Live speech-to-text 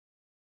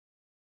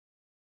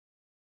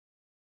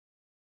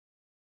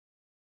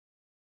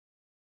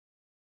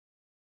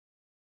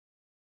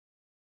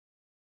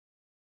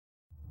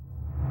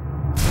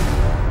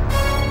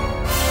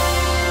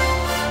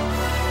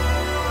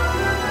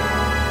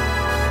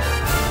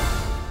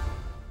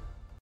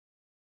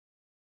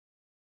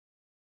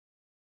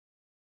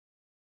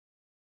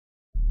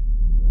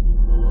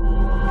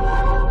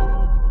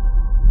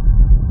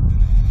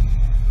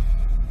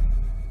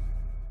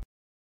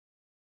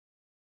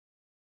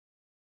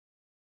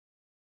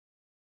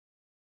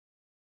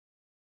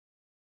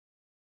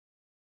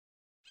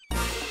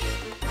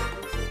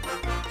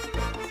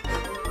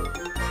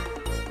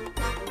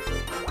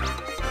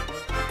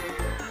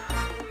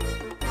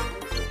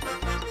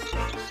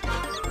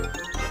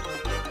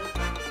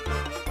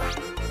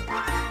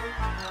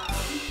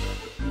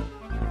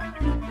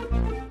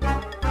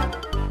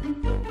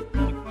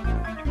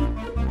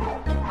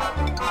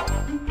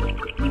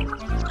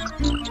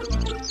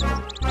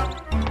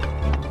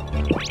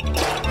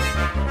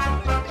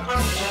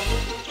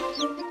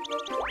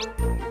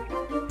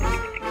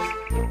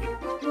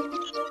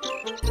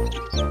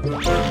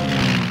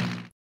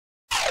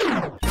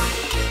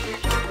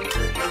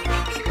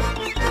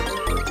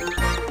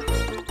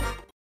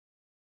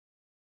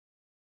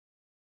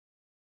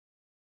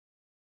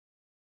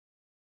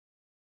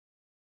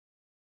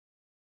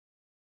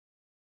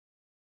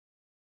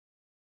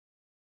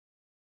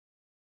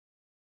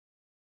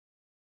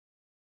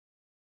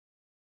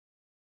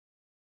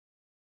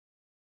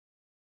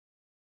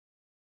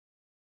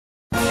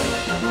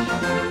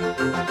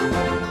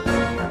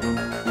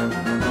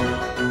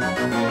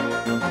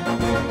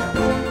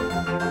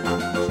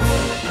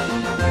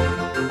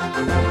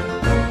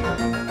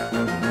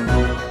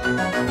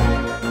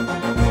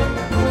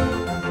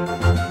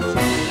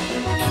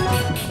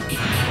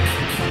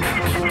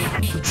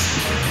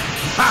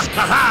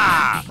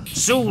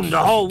Soon the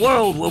whole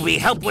world will be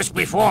helpless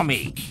before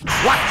me.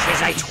 Watch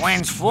as I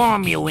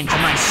transform you into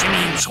my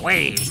singing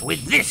slaves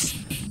with this,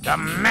 the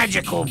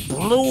magical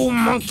blue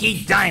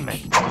monkey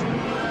diamond.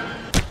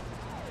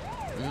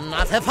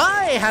 Not if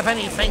I have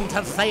anything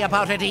to say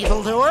about it,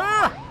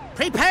 evildoer.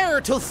 Prepare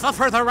to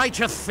suffer the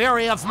righteous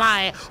fury of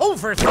my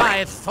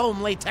oversized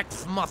foam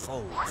latex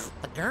muscles.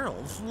 The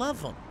girls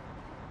love them.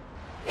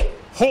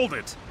 Hold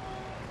it!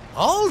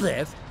 Hold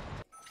it?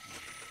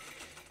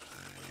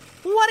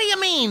 What do you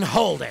mean,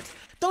 hold it?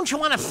 Don't you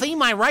want to see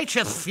my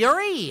righteous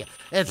fury?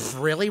 It's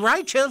really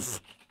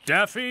righteous.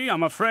 Daffy,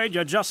 I'm afraid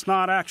you're just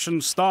not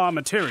action star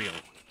material.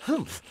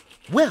 Humph.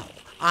 Well,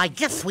 I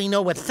guess we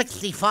know what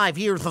 65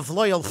 years of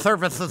loyal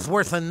service is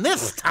worth in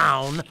this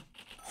town.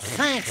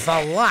 Thanks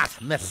a lot,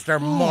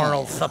 Mr.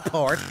 Moral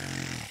Support.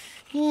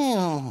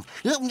 It's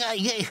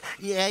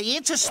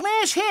a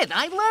smash hit.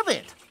 I love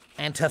it.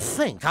 And to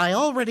think I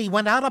already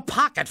went out of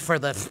pocket for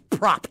this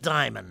prop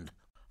diamond.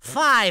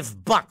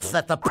 $5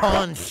 at the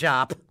pawn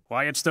shop.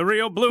 Why, it's the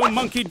real blue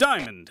monkey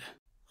diamond.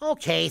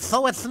 Okay,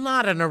 so it's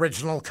not an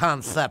original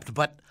concept,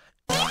 but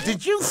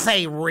did you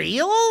say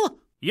real?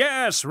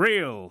 Yes,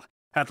 real.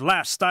 At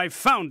last I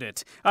found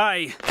it.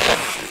 The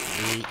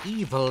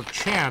evil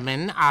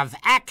chairman of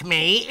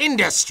Acme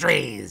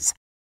Industries.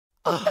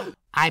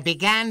 I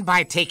began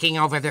by taking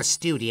over the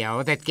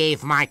studio that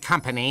gave my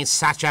company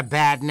such a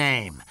bad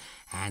name.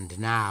 And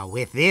now,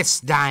 with this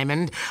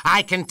diamond,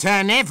 I can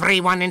turn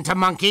everyone into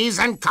monkeys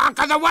and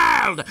conquer the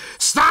world,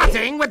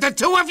 starting with the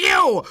two of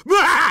you!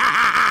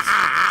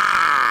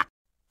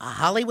 A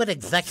Hollywood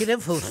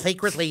executive who's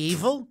secretly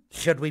evil?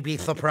 Should we be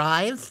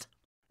surprised?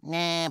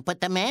 Nah, but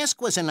the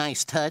mask was a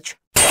nice touch.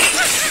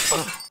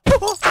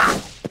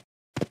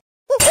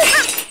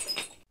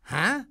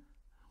 Huh?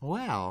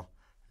 Well,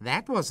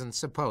 that wasn't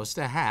supposed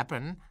to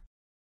happen.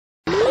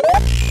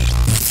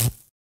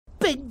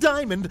 Big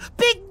diamond!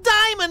 Big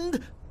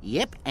diamond!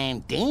 Yep,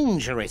 and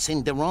dangerous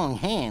in the wrong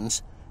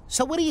hands.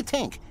 So what do you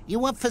think?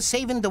 You up for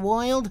saving the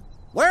world?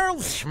 Well,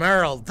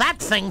 Schmerl, that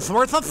thing's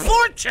worth a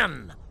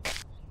fortune!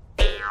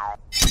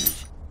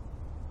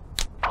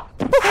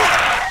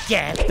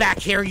 Get back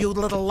here, you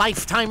little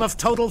lifetime of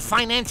total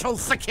financial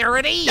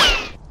security!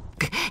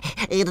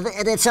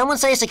 Did someone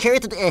say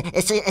security?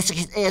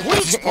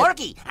 Please,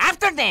 Porky,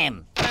 after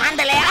them!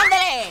 Ándale,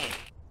 ándale!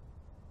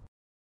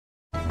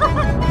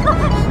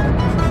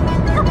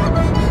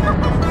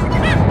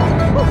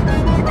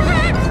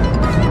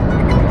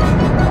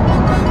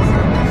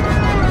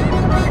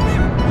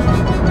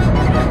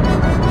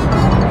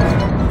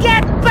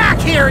 Get back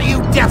here,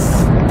 you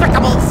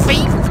despicable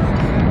thief!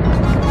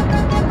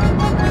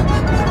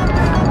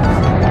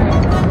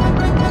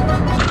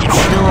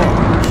 Sure,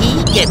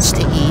 he gets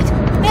to eat.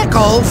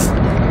 Nickels!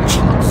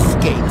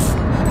 Cheapskates.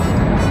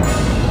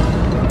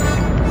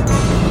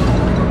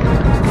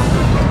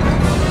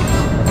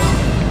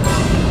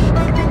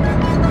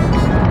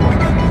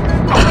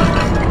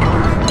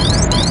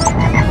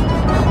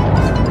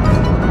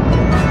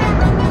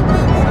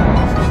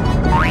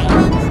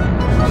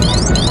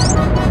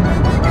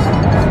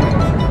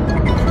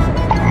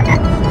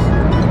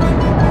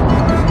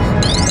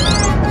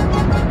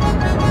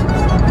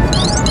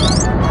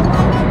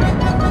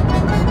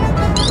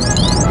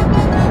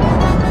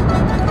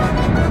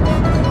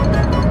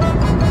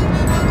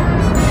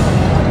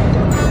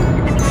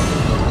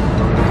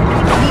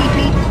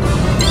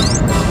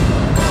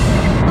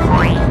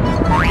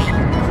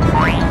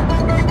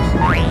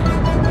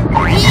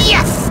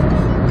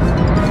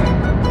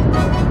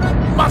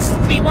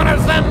 One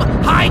of them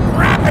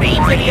high-gravity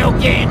video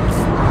games!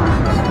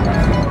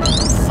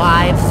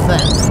 5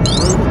 cents.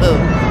 Woo-hoo.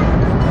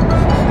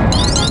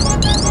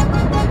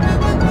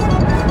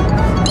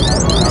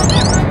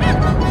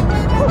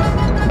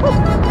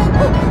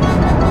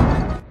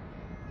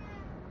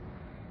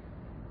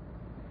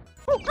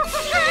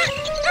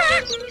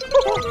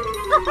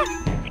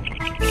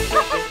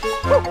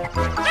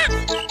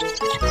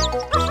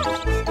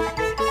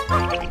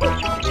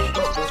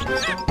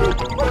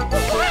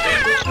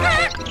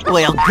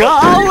 Well,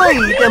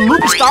 golly, the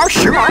movie stars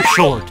sure are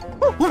short.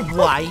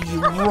 Why,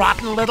 you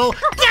rotten little...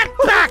 Get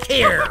back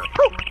here!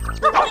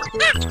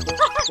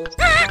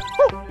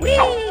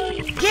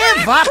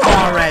 Give up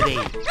already!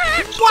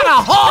 What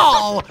a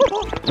haul!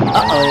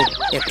 Uh-oh,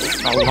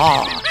 it's the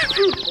law.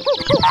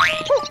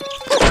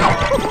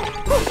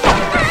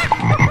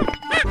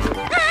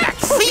 That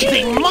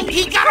thieving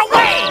monkey got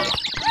away!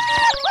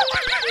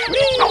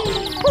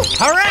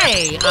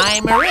 Hooray,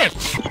 I'm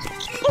rich!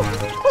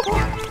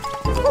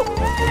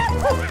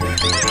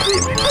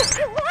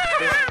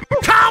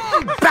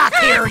 Come back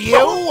here,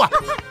 you!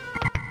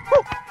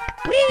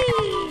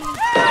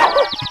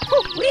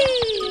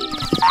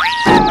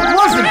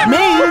 Wasn't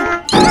me.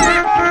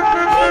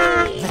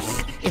 This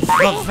is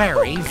the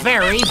very,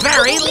 very,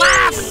 very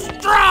last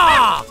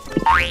straw!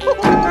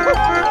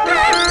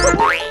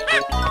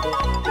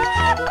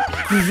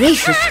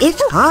 Gracious,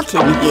 it's hot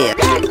in here.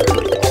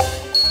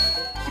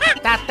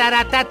 Da da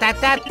da da da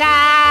da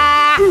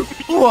da!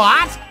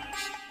 What?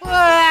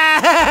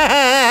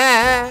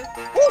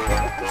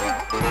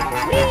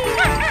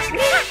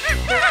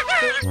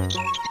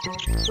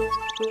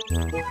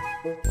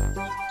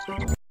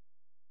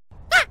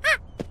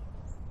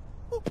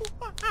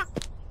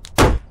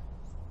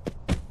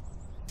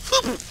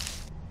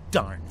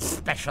 Darn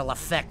special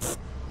effects.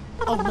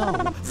 Oh no,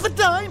 the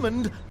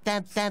diamond! Da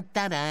da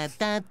da da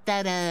da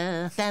da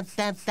da da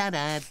da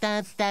da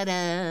da da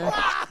da.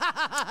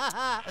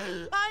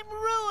 I'm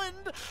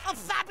ruined! A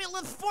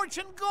fabulous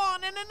fortune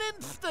gone in an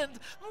instant!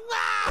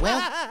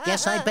 Well,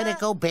 guess I better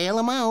go bail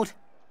him out.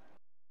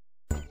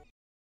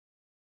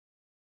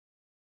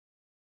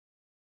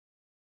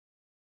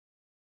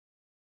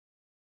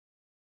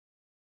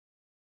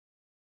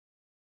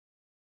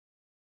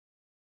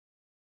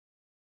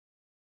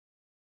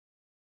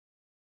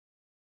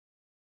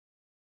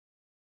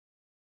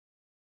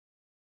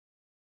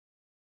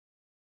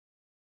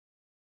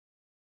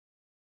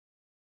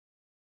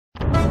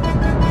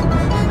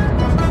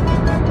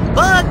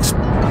 Bugs!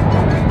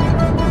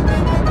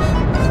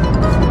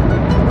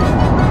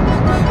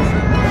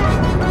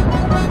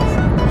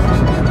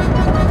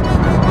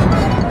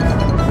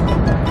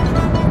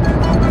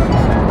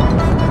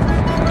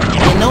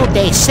 You know,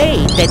 they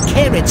say that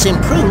carrots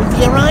improve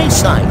your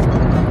eyesight.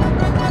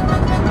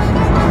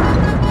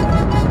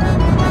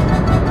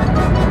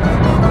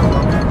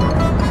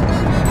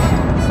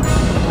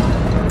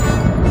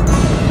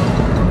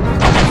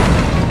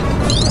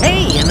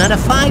 Hey, another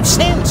 5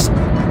 cents.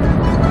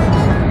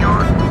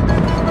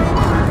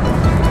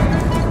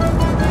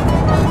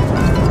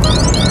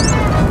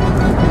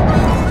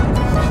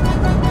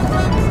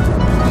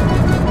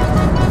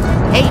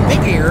 Hey,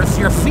 Big Ears,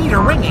 your feet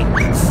are ringing,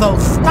 so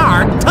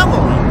start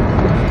tumbling.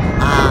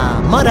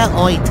 Ah, mother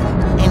oit.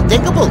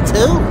 Indiggable,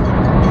 too.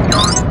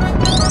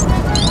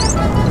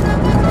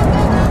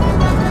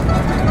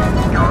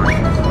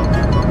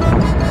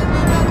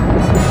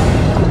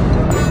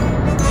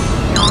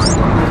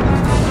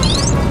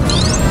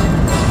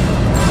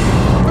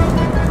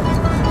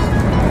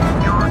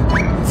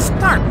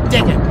 Start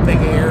digging,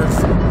 Big Ears.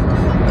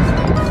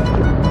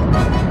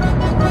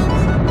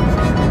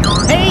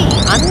 Hey,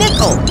 a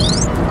nickel.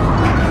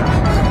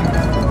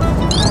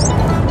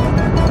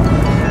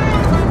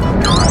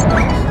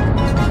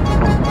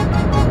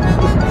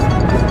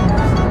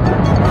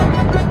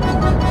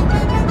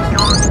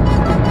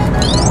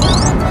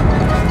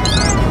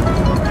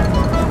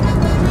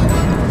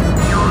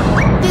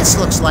 This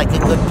looks like a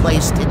good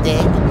place to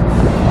dig.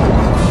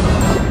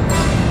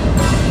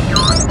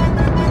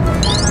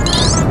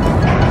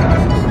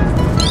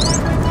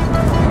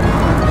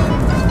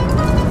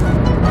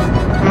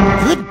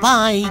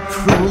 Goodbye,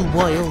 cruel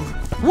world.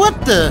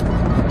 What the?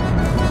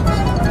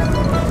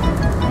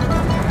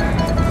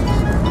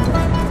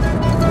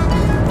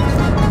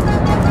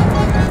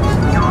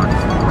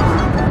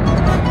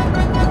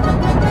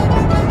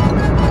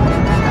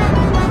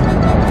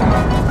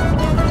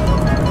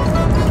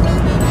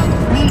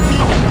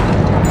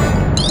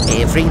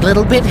 Every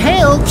little bit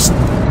helps.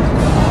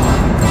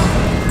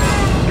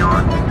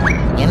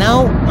 You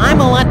know, I'm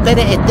a lot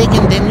better at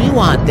digging than you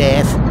are,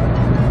 Dave.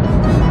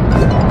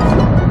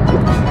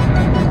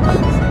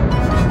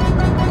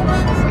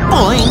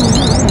 Boing!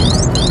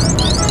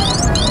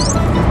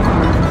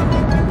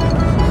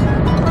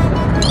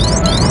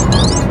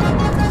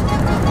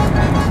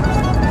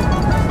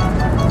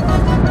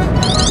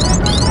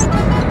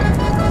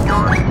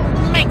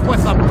 Make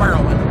with a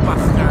Berlin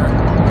Buster.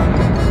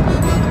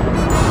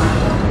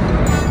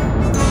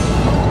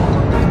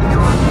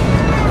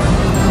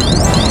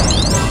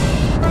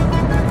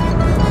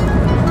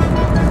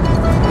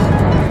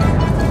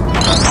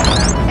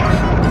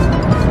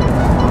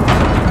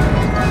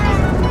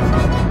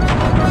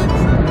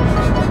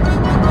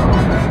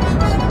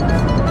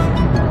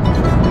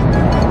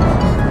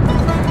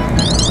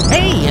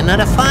 Hey,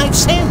 another 5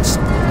 cents.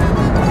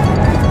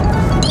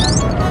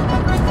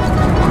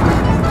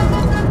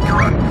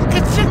 Look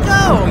at you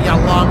go, you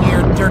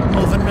long-eared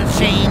dirt-moving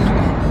machine.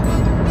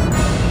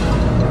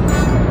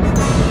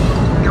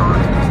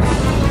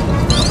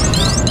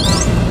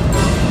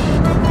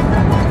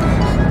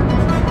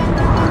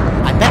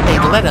 I bet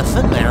they'd let us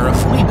in there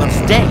if we was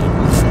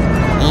dames.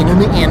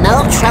 And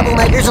no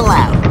troublemakers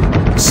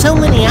allowed. So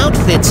many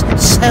outfits,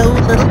 so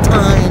little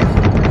time.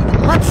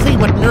 Let's see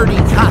what nerdy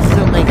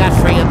costume they got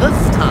for you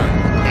this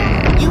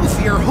time.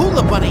 Use your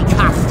hula bunny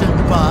costume,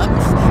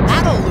 Bugs.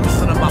 That'll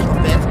loosen them up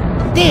a bit.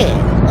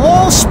 There,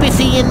 all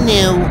spiffy and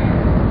new.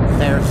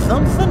 There's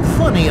something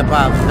funny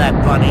about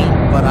that bunny,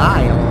 but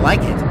I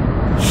like it.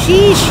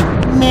 Sheesh,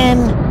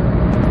 men.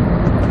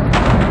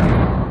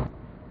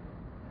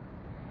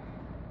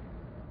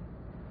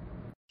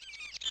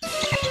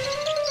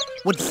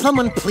 Would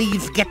someone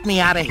please get me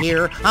out of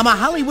here? I'm a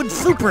Hollywood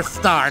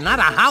superstar, not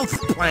a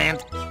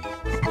houseplant.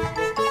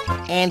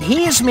 And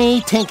here's me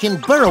thinking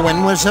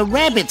burrowing was a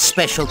rabbit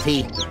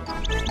specialty.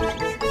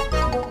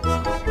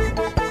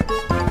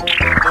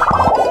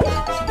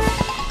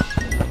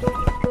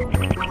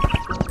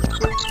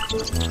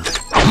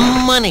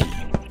 Money.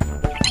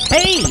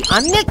 Hey,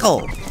 a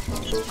nickel.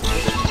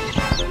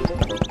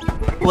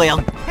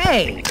 Well,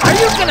 Hey, are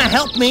you gonna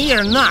help me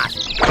or not?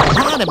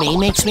 Part of me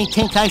makes me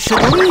think I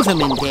should leave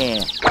him in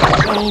there.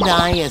 Ain't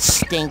I a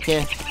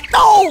stinker?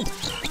 No!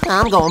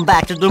 I'm going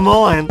back to Des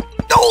Moines.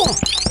 No!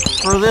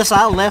 For this,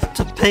 I left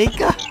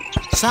Topeka.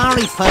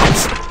 Sorry,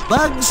 folks.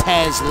 Bugs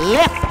has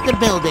left the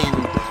building.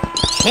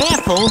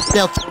 Careful,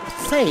 they'll...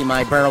 Say,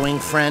 my burrowing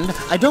friend,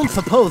 I don't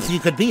suppose you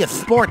could be a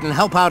sport and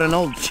help out an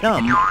old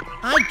chum.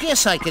 I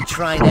guess I could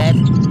try that,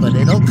 but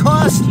it'll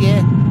cost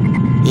you.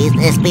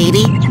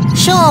 Speedy,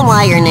 show 'em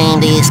why you're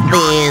named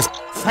Biz.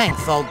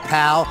 Thanks, old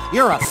pal.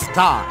 You're a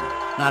star.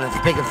 Not as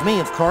big as me,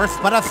 of course,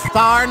 but a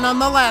star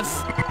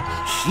nonetheless.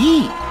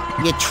 Gee,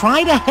 you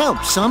try to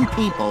help some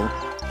people.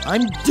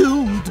 I'm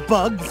doomed,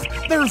 Bugs.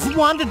 There's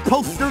wanted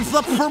posters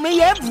up for me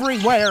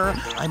everywhere.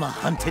 I'm a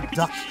hunted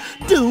duck,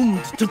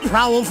 doomed to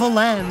prowl the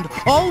land,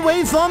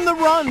 always on the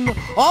run,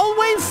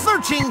 always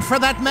searching for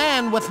that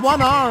man with one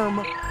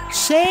arm.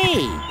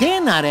 Say,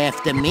 they're not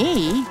after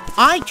me.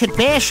 I could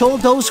bash all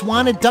those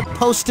wanted duck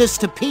posters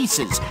to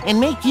pieces and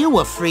make you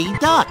a free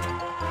duck.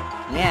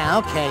 Yeah,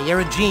 okay,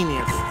 you're a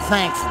genius.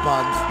 Thanks,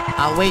 Bugs.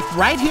 I'll wait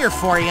right here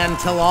for you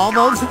until all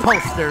those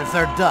posters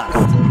are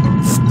dust.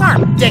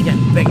 Start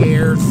digging, big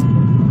ears.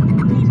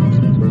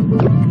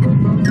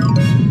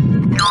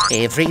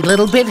 Every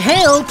little bit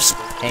helps.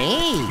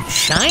 Hey,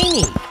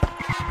 shiny.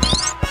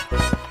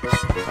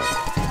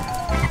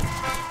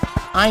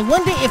 I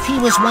wonder if he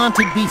was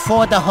wanted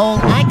before the whole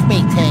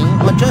Acme thing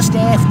or just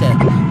after.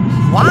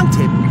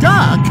 Wanted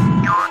duck?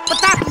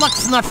 But that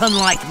looks nothing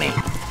like me.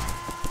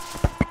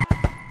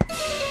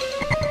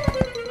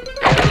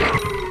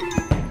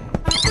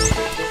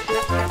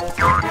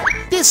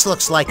 This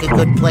looks like a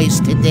good place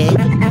to dig.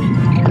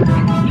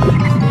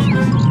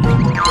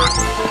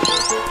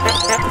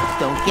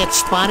 Don't get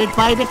spotted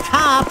by the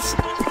cops.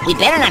 We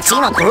better not see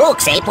no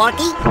crooks, eh,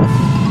 Porky?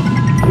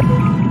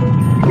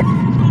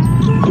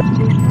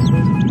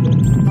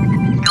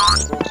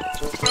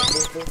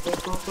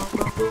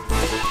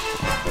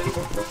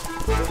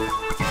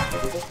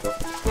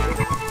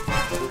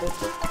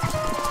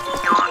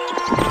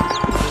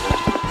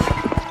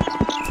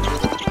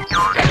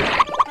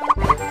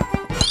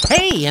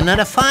 Hey,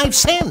 another 5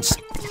 cents.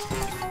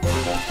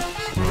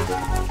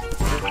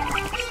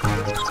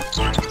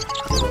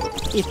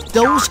 If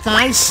those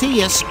guys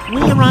see us,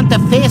 we're on the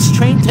fast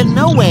train to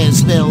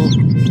Nowheresville.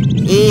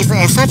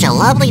 It's such a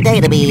lovely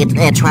day to be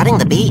trotting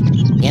the beat.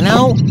 You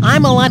know,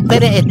 I'm a lot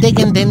better at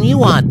digging than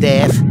you are,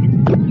 Dave.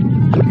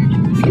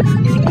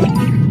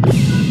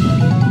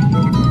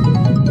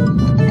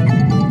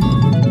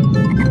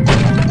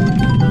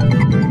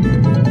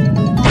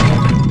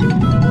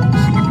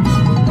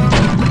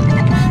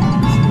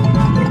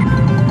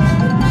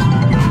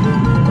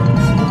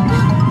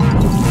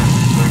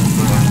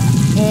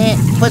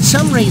 For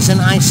some reason,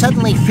 I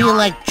suddenly feel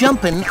like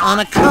jumping on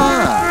a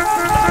car.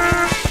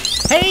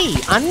 Hey,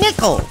 a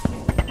nickel!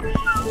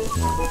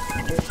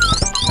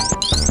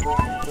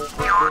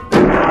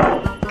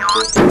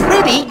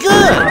 Pretty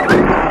good!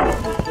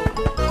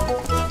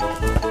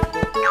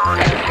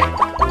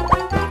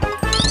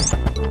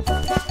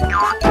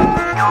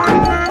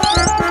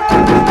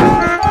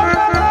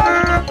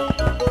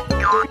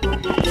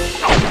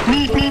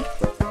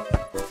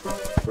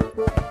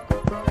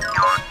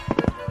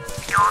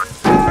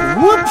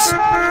 Whoops!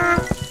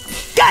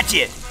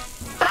 Gotcha!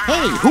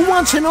 Hey, who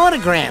wants an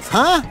autograph,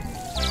 huh?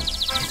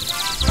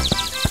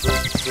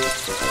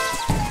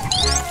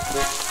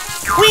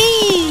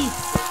 Whee!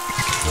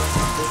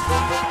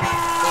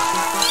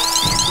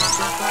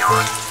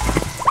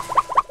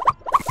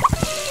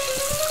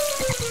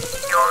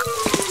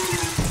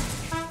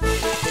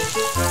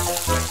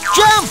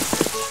 Jump!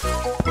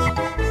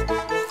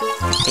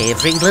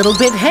 Every little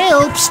bit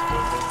helps.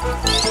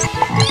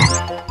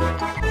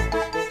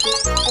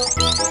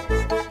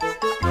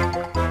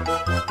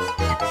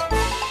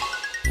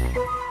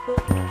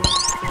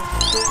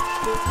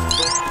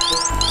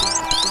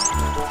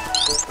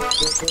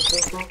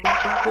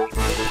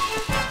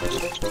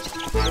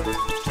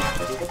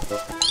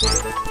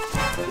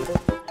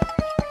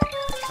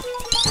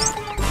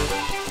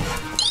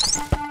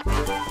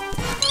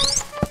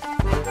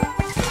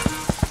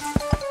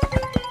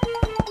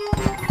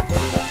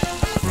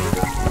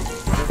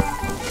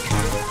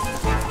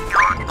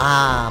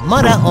 Ah,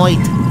 mudda oit.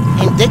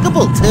 And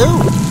diggable,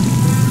 too.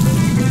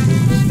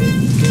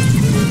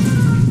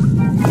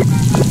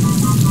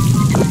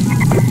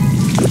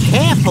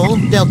 Careful,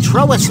 they'll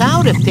throw us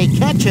out if they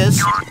catch us.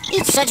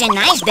 It's such a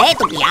nice day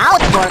to be out,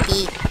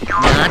 Porky.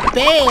 Not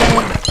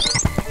bad.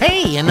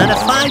 Hey, another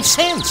 5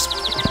 cents.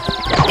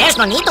 There's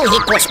no need to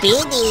hit poor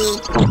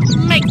Speedy.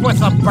 Make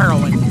with a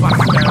burrowing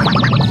buster.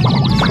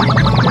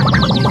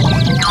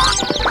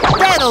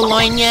 That'll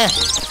learn ya.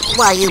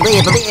 Why, you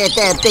big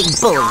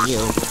bull, you.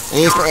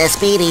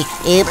 Speedy,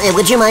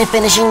 would you mind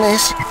finishing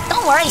this?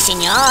 Don't worry,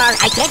 senor.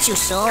 I catch you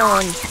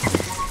soon.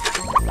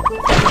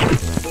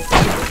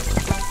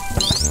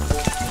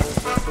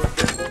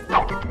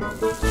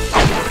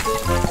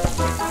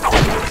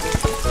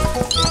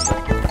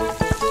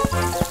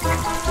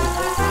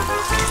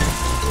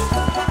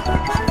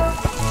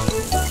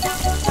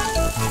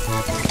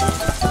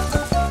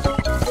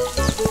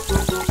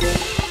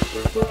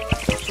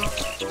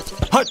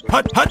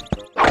 hut, hut.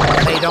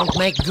 They don't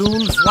make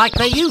goons like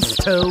they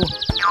used to.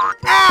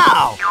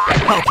 Ow!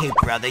 Okay,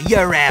 brother,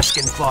 you're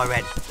asking for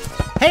it.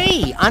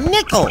 Hey, I'm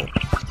Nickel.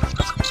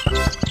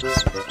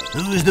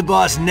 Who's the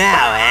boss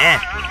now, eh?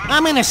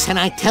 I'm innocent,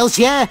 I tells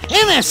ya.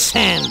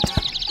 Innocent!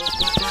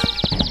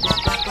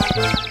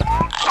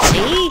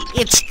 See?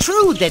 It's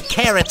true that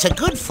carrots are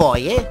good for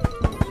you.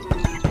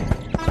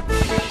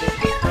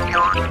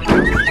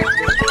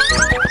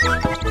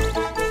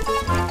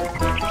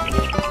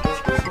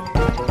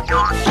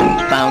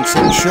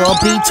 Bouncing sure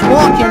beats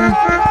walking.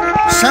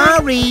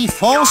 Sorry,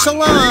 false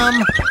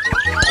alarm.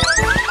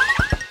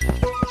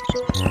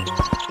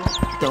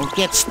 Don't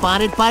get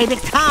spotted by the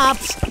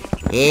cops.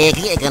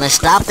 You're gonna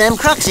stop them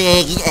crooks,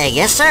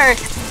 yes, sir.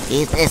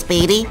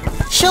 Speedy,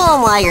 show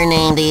them why your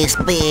name is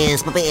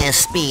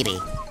Speedy.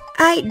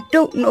 I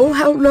don't know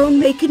how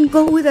long they can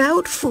go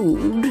without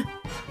food.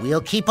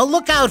 We'll keep a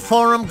lookout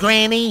for 'em,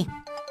 Granny.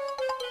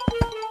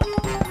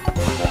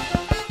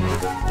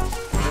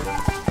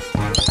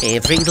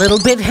 Every little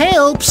bit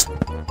helps.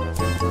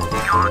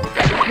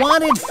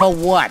 Wanted for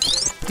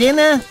what?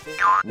 Dinner?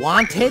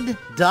 Wanted?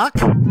 Duck?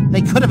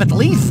 They could have at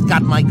least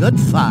got my good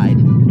side.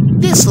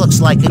 This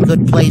looks like a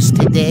good place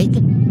to dig.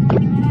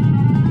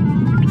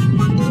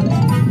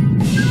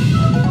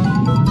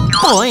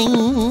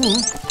 Boing!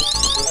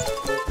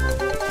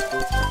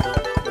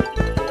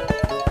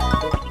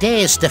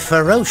 There's the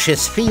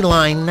ferocious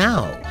feline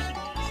now.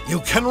 You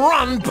can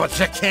run, but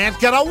you can't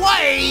get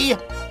away!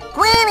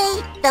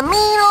 Granny, the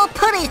mean old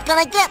putty's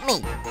gonna get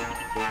me.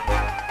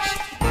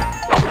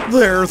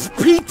 There's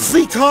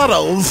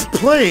pizzicatos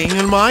playing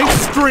in my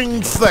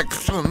string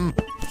section.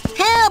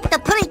 Help, the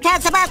putty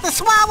cat's about to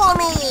swallow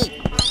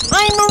me.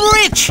 I'm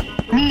rich!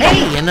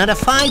 Hey, another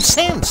 5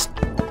 cents.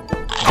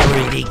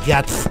 Greedy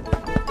guts.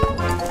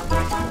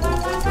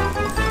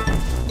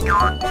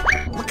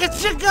 Look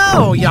at you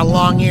go, you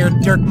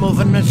long-eared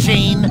dirt-moving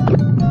machine.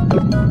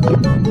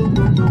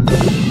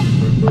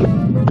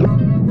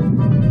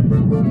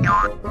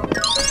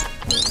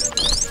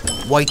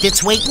 Worth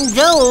its weight in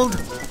gold.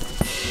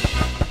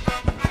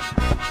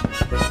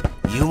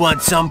 You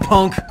want some,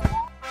 punk?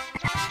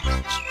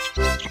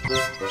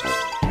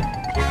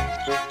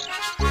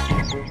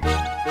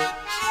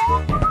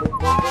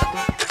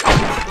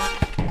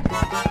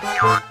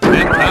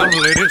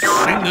 Camptown ladies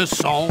sing this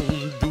song,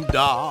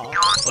 doo-dah,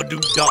 a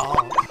doo-dah.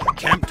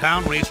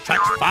 Camptown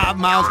racetrack's 5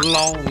 miles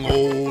long,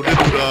 oh,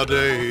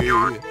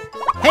 doo-dah-day.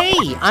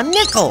 Hey, a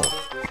nickel!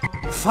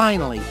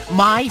 Finally,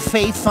 my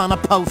face on a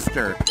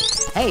poster.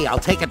 Hey, I'll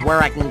take it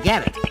where I can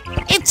get it.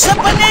 It's a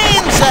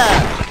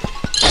bonanza!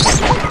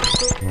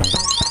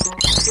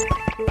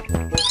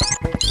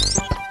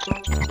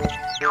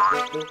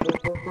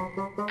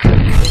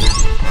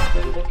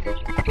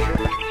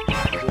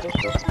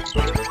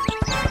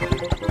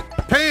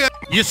 Hey,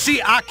 you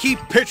see, I keep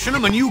pitching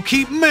them and you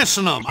keep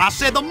missing them. I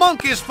said the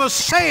monkey's for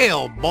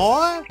sale,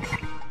 boy.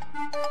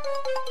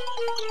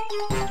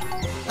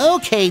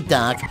 Okay,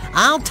 Doc,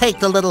 I'll take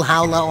the little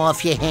howler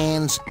off your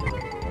hands.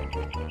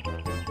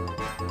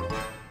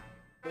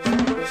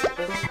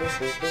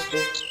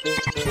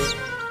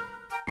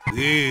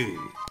 Hey,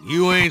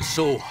 you ain't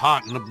so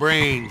hot in the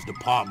brains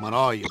department,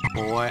 are you,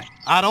 boy?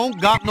 I don't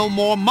got no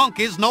more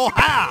monkeys, no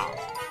how.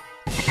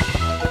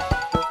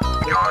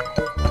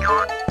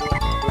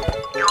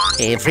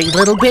 Every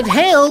little bit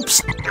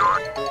helps.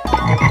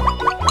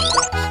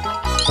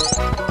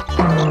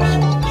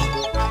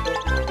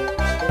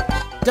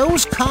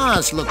 Those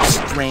cars look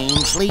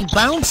strangely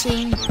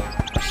bouncy.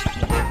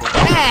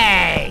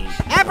 Hey,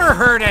 ever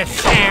heard of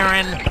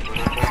Sharon?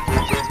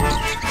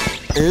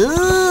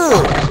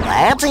 Ooh,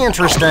 that's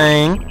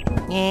interesting.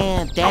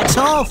 Yeah, that's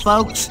all,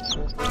 folks.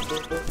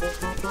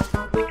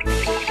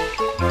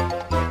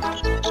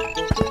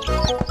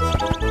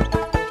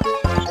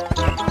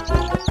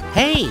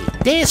 Hey,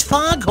 there's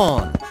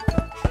Foghorn.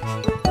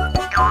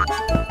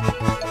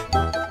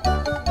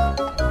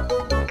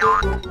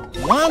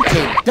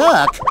 Wanted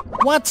duck?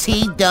 What's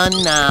he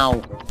done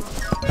now?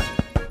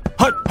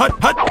 Hut, hut,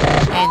 hut.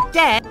 And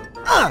that...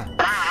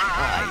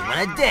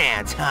 You wanna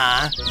dance,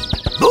 huh?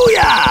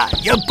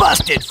 Booyah! You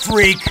busted,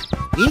 freak!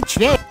 Each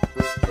day...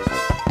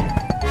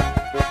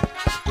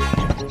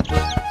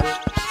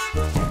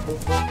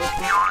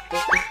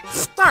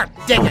 Start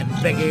digging,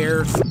 big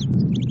ears.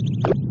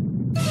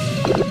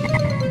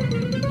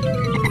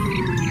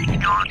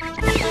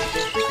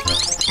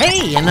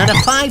 Hey, another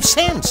 5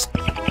 cents.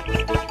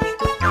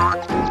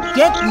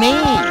 Get me.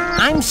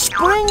 I'm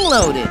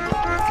spring-loaded.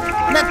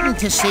 Nothing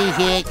to see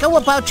here. Go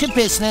about your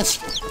business.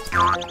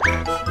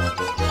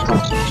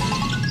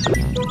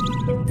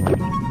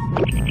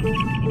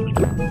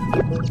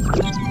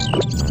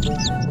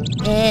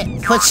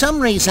 For some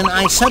reason,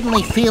 I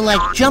suddenly feel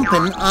like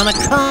jumping on a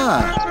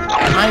car.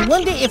 I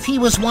wonder if he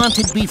was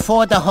wanted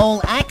before the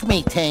whole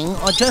Acme thing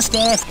or just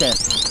after.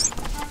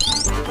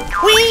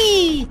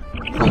 Whee!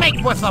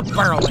 Make with a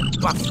Berlin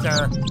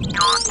Buster.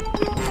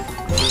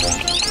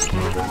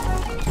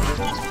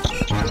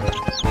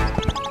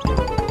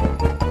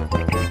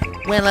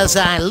 Well, as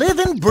I live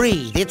and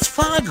breathe, it's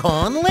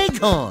Foghorn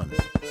Leghorn.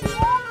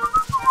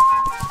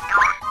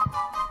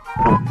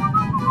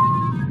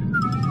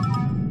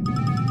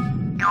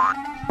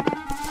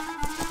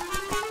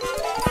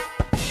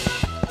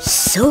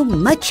 So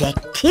much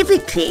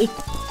activity.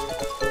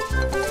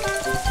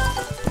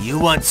 You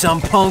want some,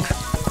 punk?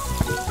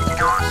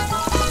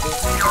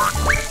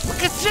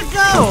 Look at you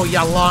go,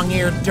 you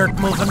long-eared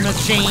dirt-moving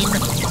machine.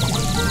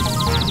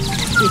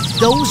 If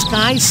those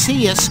guys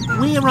see us,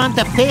 we're on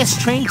the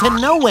fast train to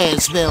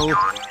Nowheresville.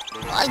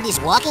 All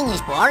this walking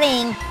is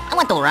boring. I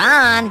want to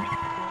run.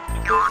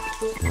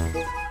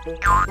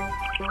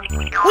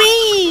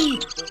 Whee!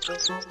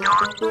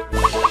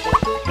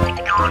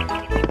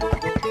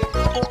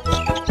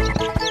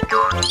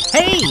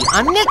 Hey,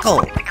 a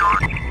nickel!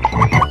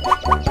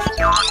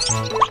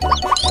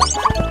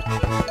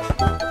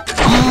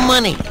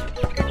 Money!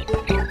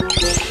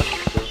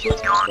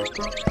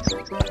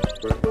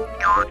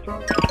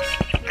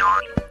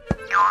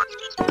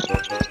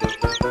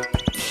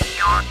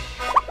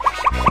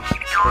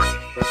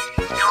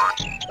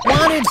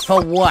 Wanted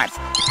for what?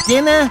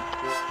 Dinner?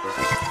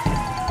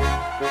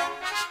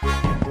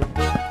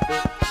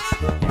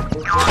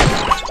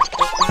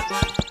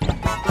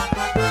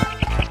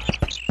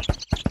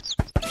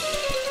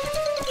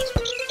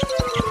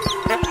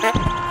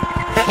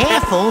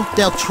 Careful,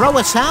 they'll throw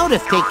us out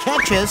if they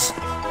catch us.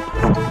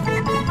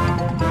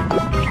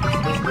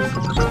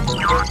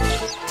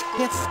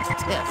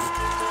 Tiff.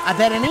 I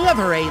bet any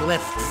other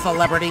A-list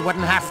celebrity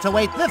wouldn't have to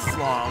wait this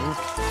long.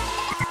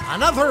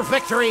 Another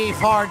victory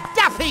for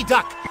Daffy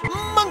Duck,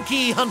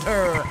 Monkey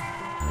Hunter.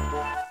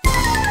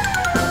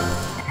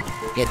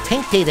 You'd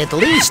think they'd at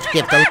least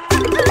give the...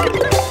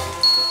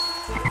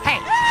 Hey,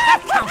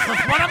 that counts as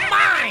one of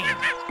mine!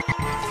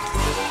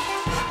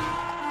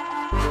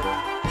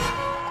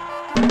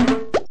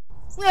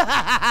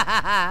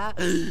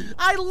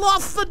 I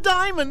lost the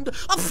diamond!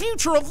 A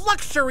future of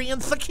luxury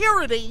and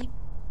security!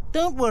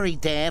 Don't worry,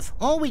 Daff.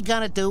 All we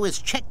gotta do is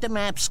check the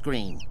map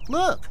screen.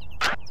 Look.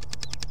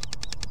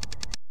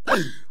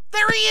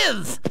 There he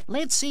is!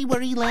 Let's see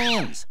where he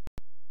lands.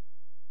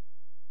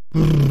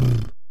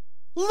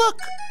 Look!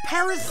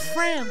 Paris,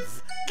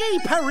 France! Gay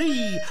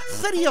Paris!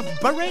 City of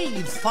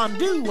berets,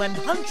 fondue, and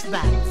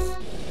hunchbacks!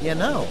 You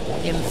know,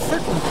 in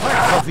certain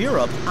parts of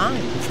Europe,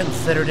 I'm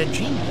considered a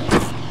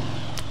genius.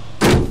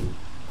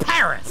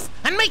 Paris!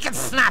 And make it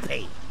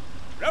snappy!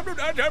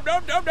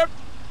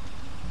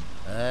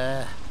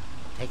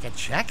 Take a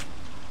check?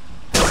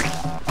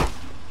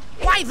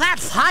 Why,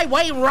 that's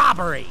highway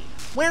robbery!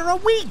 Where are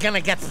we gonna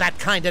get that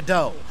kind of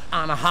dough?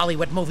 On a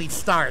Hollywood movie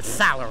star's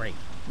salary?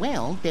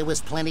 Well, there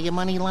was plenty of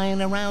money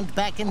lying around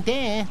back in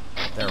there.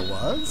 There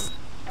was?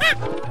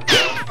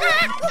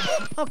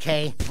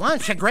 Okay, why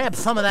don't you grab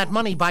some of that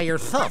money by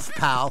yourself,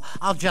 pal?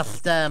 I'll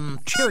just,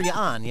 cheer you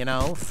on, you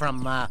know,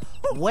 from,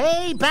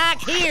 way back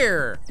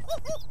here!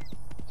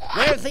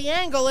 Where the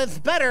angle is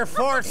better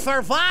for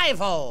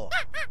survival!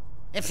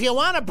 If you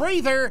want a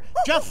breather,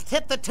 just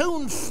hit the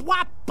tune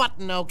swap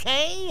button,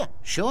 okay?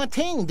 Sure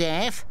thing,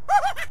 Daff.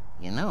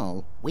 You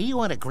know, we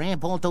ought to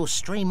grab all those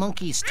stray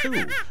monkeys,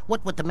 too.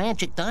 What with the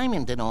magic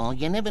diamond and all,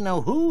 you never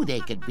know who they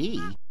could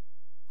be.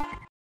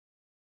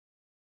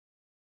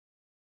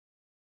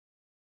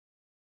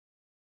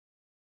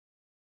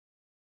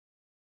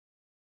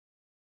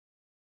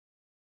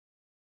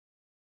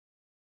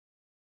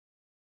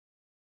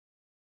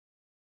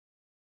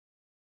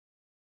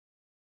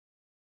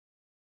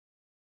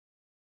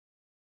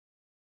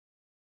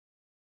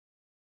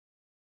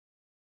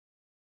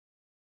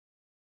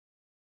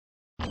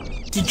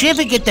 Did you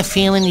ever get the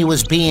feeling you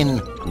was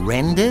being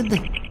rendered?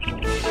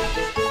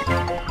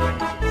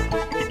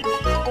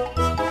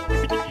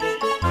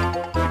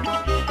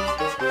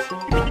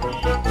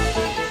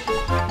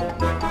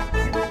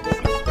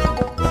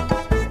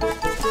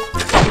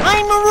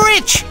 I'm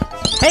rich!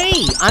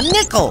 Hey, a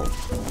nickel!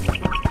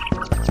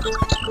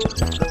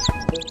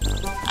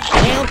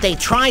 Well, they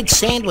tried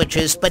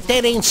sandwiches, but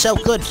that ain't so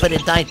good for the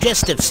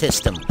digestive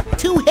system.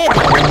 Too heavy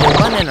when you're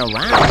running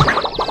around.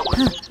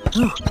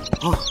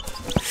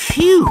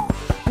 Phew!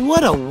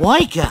 What a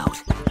wipeout!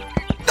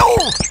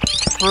 Oh!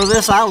 For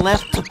this I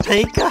left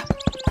Topeka?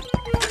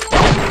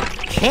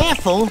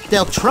 Careful,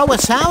 they'll throw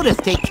us out if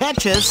they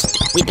catch us.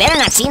 We better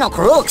not see no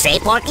crooks, eh,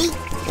 Porky?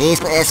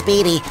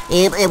 Speedy,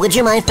 would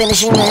you mind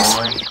finishing this?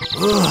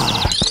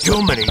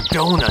 Too many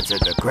donuts at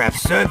the craft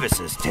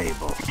services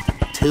table.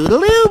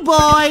 Toodaloo,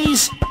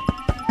 boys!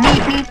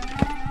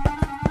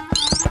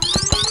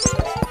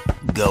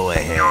 Go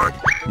ahead.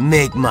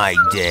 Make my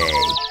day.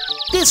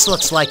 This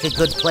looks like a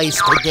good place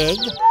to dig.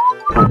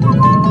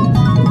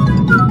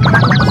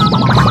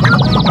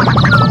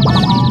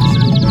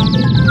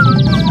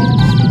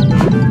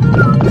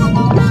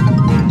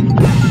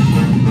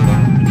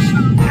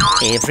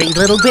 Every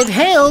little bit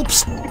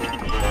helps.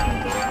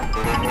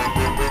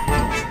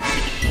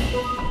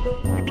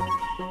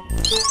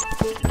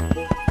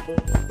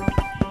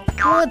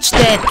 What's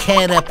that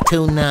cat up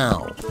to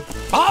now?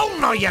 Oh,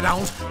 no you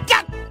don't!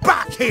 Get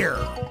back here!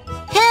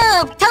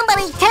 Help!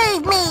 Somebody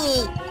save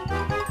me!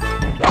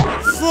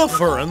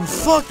 Suffer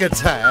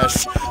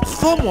succotash!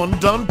 Someone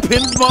done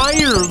pinned my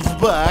ears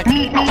back!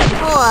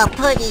 Poor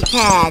putty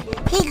cat.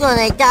 He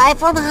gonna die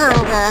from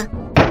hunger.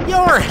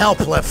 You're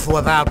helpless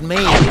without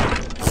me.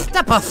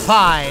 Step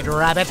aside,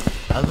 rabbit.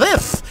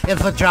 This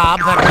is a job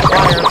that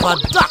requires a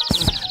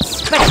duck's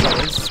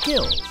special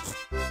skills.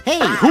 Hey,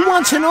 who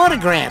wants an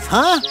autograph,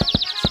 huh?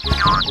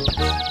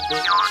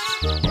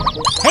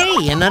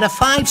 Hey, another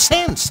 5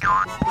 cents.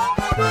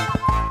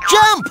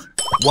 Jump!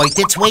 Worth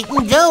its weight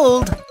in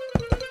gold.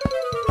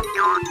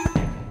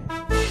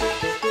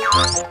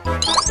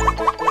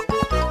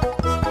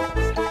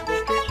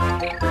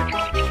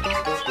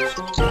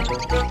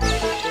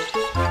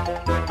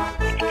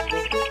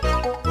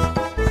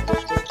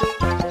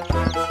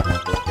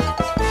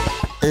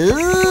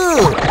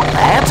 Ooh,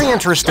 that's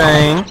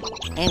interesting.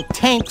 And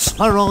thanks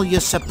for all your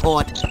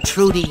support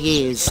through the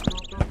years.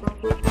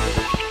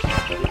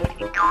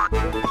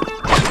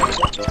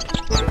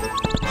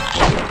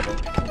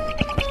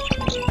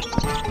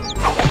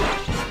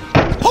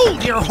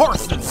 Hold your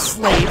horses,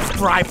 slave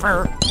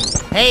driver.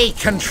 Hey,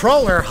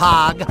 controller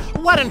hog,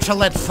 why don't you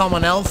let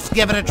someone else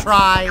give it a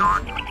try?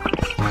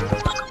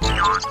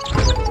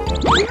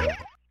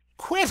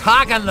 Quit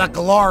hogging the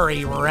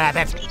glory,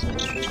 rabbit.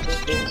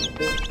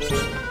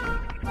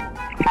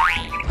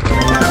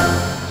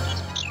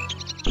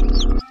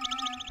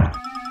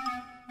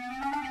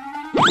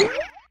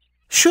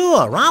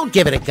 Sure, I'll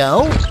give it a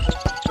go.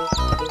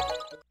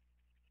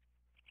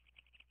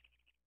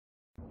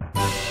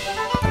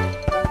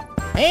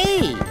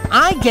 Hey,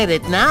 I get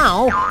it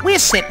now. We're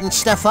setting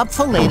stuff up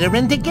for later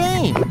in the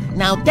game.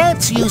 Now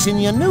that's using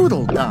your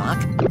noodle,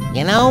 Doc.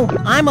 You know,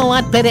 I'm a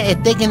lot better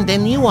at digging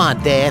than you are,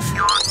 Dave.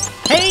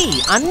 Hey,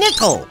 a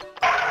nickel!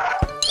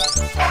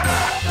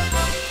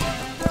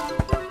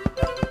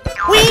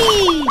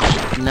 Whee!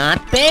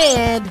 Not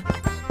bad.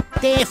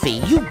 Daffy,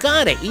 you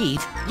gotta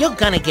eat. You're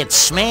gonna get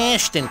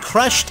smashed and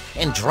crushed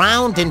and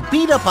drowned and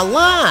beat up a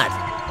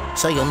lot.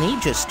 So you'll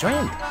need your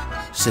strength.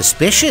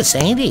 Suspicious,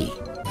 ain't he?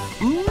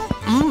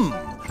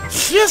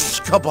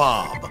 Shish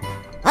kebab.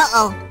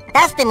 Uh-oh,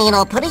 that's the mean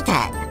old putty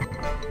tat.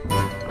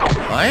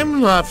 I'm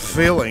not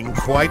feeling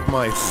quite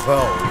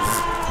myself.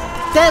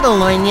 That'll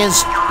learn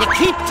yous. You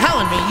keep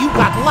telling me you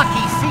got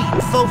lucky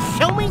feet, so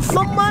show me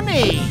some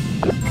money.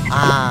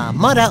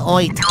 Mother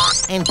oit.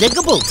 And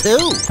diggable,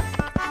 too.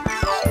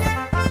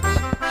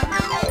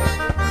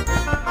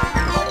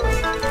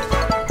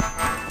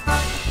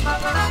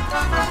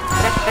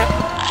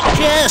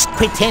 Just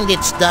pretend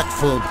it's duck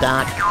food,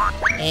 Doc.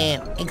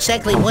 And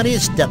exactly what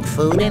is duck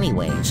food,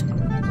 anyways?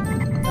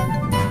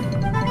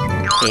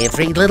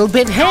 Every little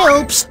bit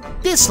helps.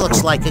 This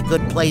looks like a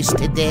good place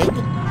to dig.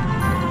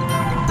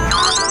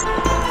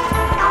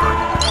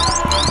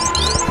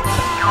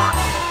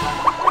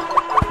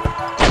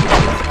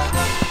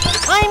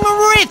 I'm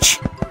rich!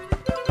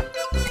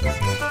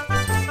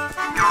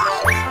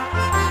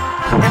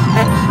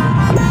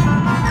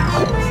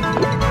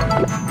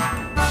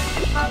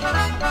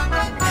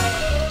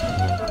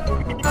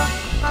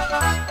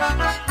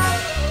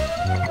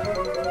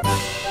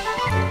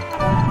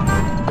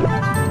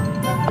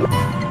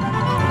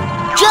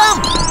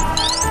 Jump!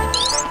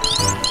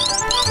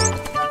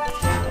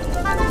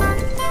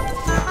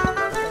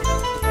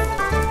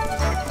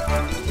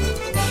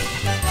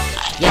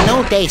 You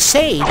know, they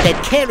say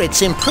that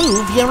carrots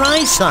improve your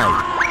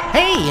eyesight.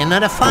 Hey,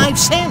 another 5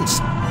 cents.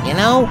 You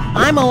know,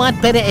 I'm a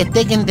lot better at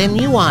digging than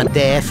you are,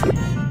 Dave.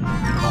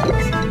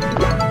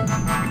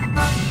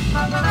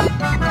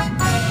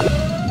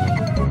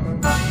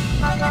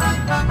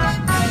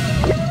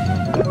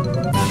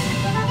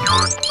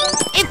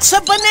 It's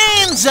a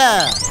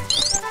bonanza!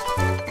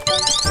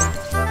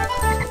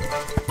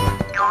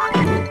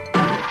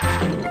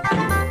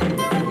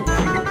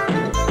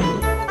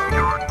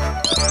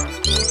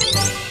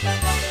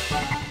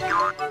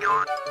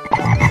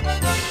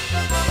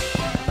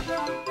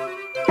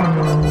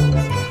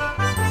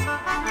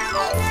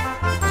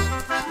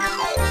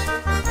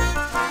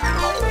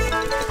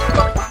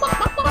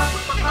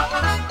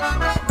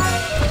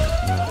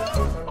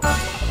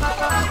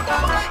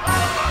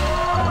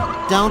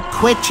 Don't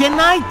quit your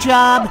night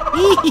job. 2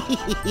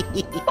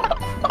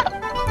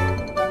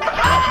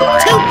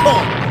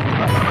 points.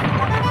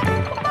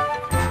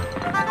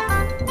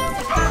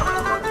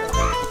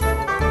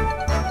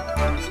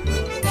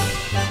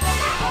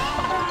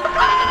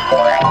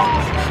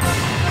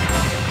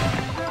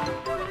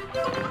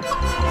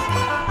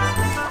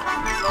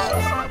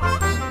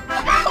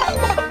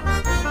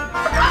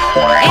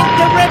 And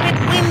the rabbit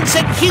wins a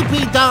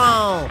Cupid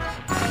doll.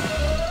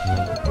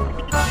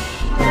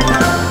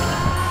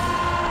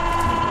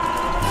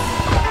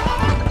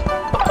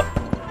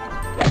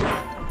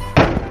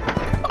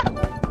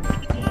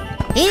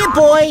 Here,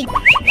 boy.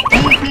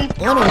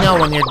 Let me know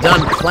when you're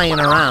done playing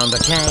around,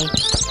 okay?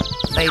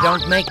 They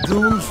don't make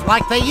goons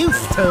like they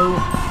used to.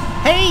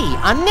 Hey,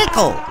 a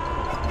nickel.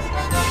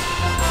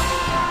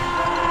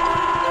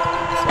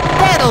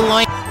 That'll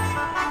like.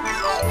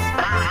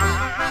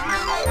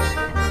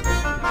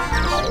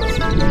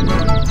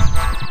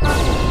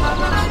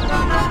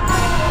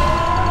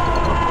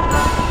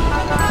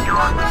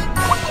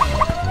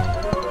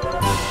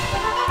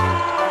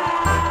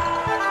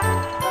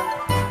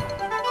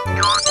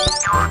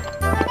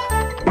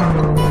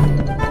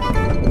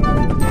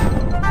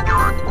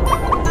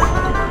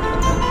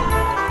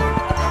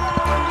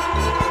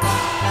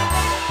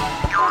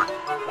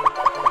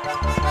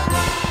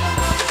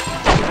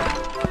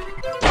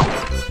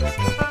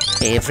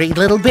 Every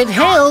little bit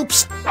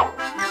helps.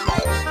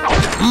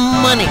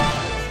 Money.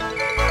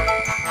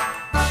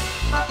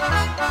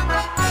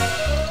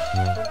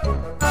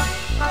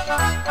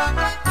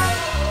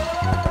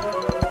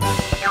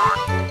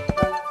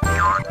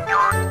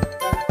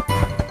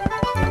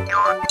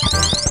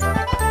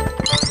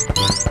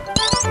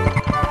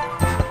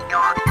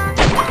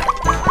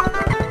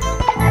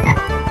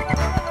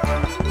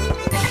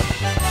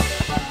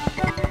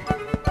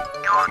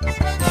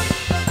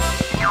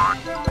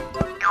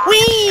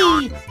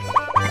 Whee!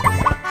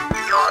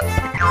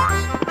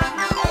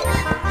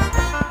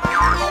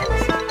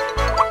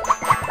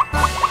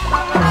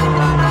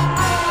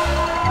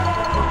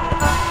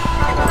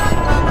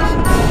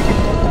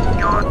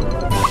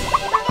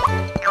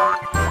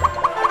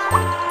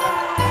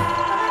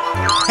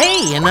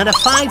 Hey, another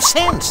 5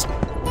 cents.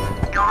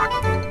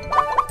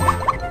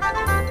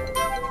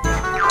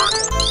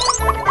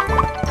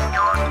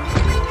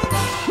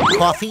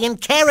 Coffee and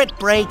carrot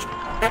break.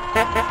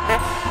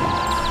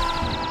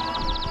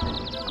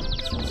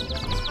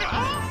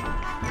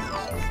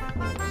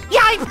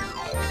 Yipe!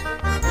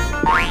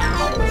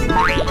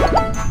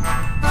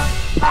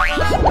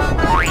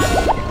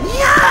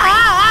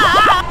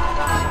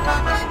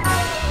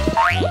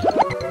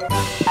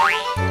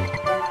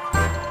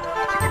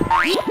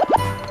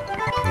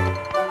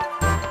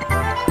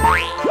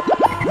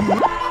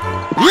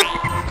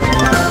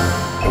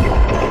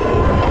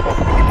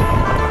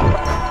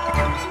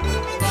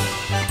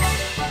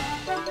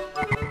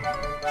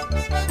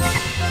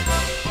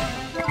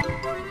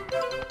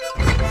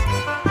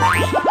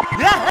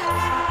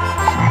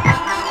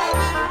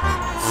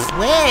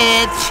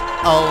 Switch!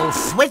 Oh,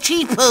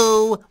 switchy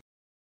poo!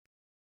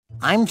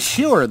 I'm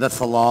sure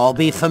this'll all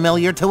be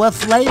familiar to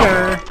us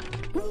later.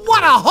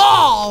 What a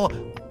haul!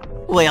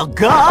 Well,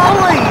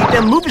 golly,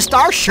 them movie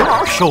stars sure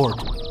are short.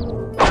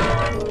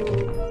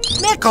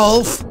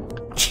 Nickels!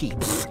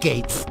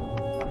 Cheapskates.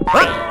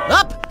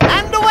 Up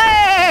and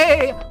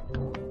away!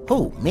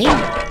 Who, me?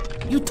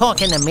 You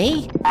talking to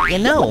me? You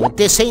know,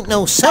 this ain't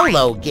no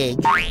solo gig.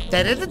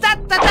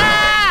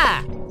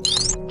 Da-da-da-da-da-da!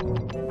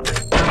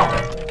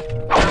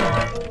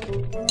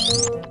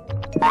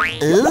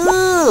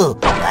 Ooh,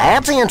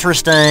 that's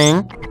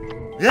interesting.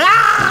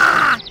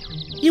 Ah!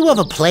 You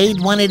ever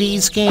played one of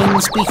these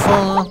games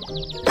before?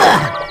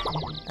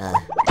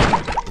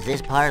 Is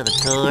this part of the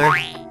tour?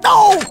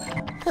 Oh!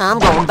 I'm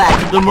going back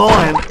to Des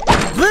Moines.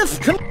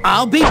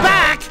 I'll be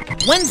back!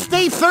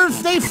 Wednesday,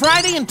 Thursday,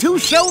 Friday, and 2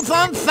 shows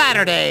on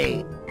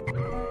Saturday.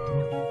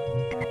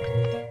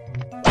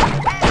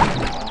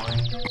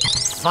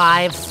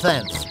 5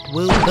 cents.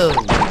 Woo-hoo.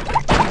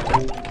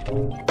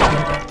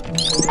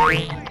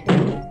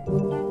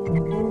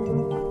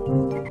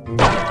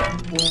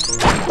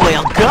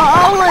 Well,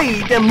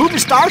 golly, them movie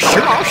stars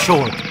sure are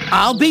short.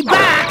 I'll be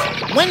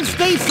back!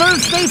 Wednesday,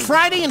 Thursday,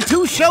 Friday, and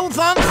 2 shows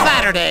on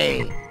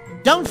Saturday.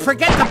 Don't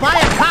forget to buy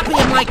a copy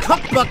of my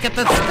cookbook at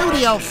the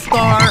studio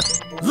store.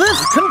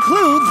 This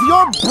concludes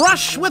your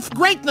brush with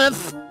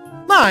greatness.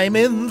 I'm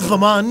in the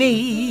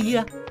money.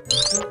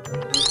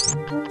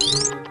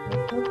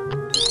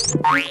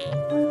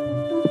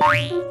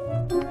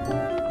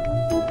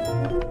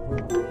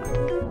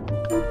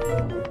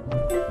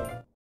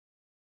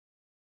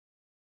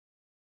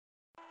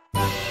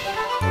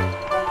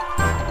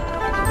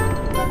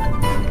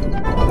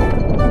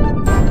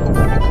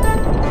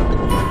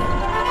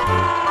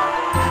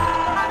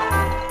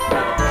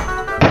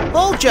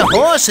 Hold your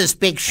horses,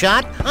 big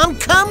shot. I'm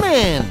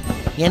coming.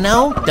 You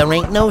know, there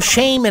ain't no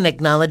shame in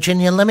acknowledging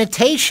your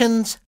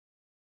limitations.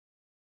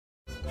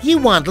 You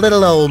want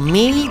little old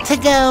me to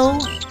go?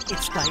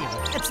 It's them.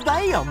 It's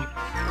them.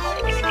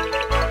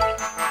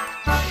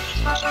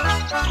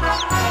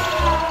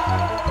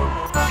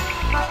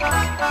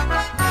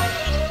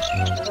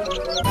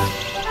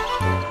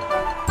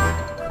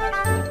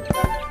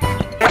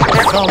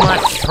 So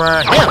much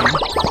for him.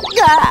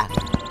 Yeah.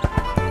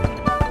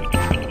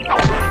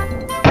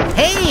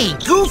 Hey,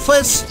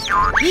 Goofus!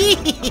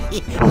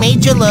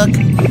 Made you look.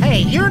 Hey,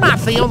 you're not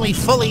the only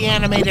fully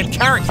animated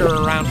character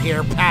around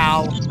here,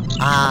 pal.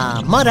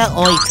 Mudda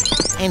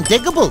oit. And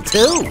diggable,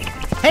 too.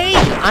 Hey,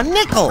 a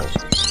nickel.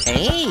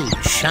 Hey,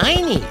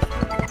 shiny.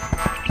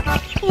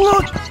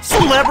 Look,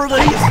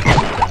 celebrities.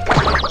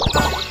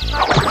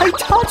 He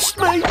touched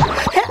me.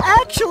 He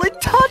actually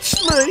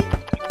touched me.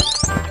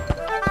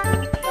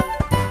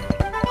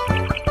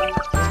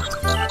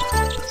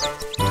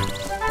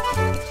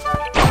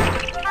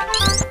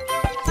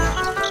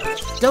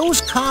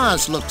 Those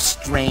cars look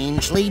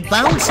strangely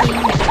bouncy.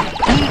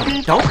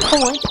 Don't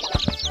point.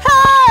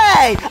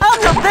 Hey,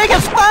 I'm your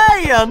biggest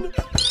fan.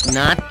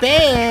 Not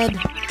bad.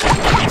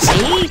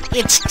 See,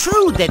 it's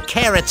true that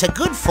carrots are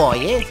good for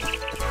you.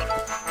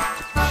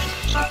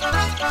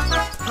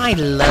 I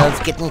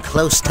love getting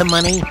close to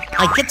money.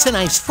 I get a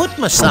nice foot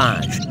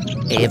massage.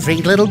 Every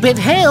little bit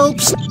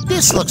helps.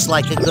 This looks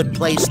like a good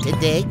place to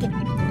dig.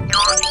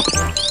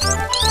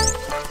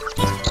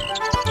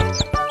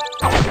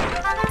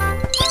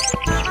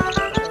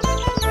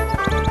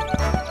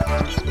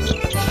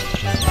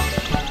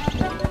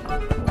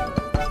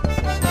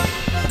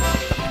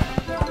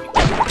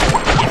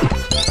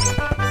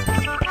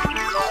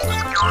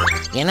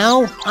 You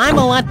know, I'm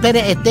a lot better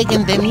at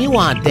digging than you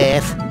are,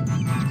 Dave.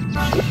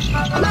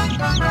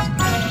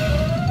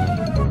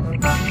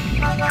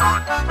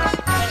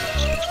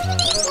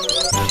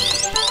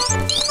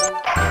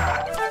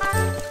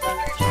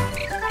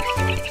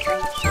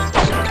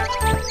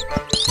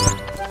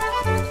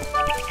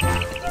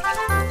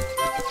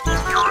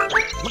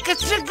 Look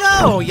at you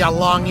go, you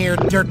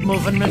long-eared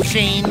dirt-moving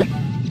machine.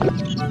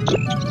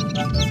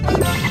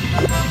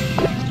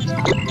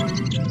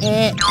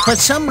 For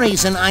some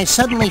reason, I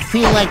suddenly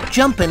feel like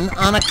jumping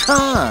on a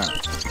car.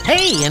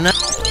 Hey, you know...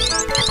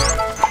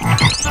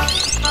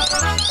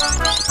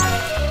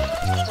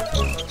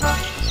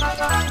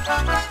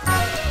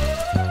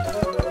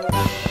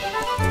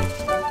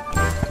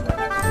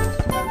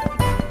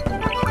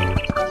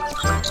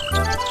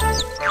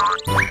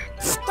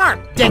 Start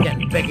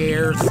digging, big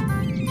ears.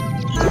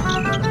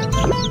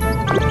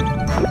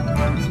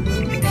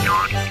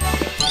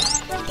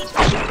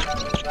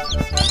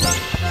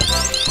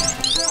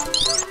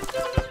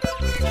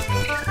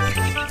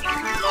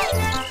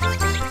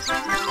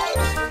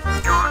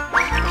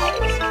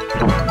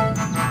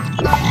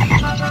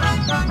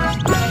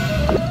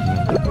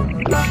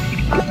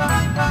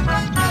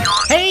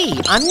 Hey,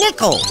 a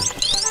nickel!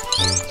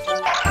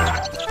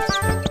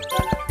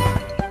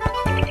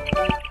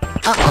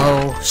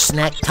 Uh-oh,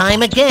 snack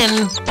time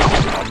again.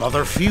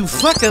 Another few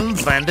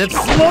seconds and it's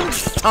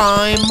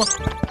lunchtime.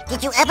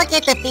 Did you ever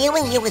get the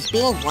feeling you was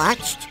being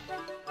watched?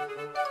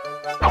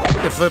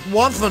 If it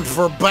wasn't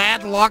for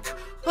bad luck,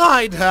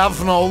 I'd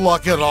have no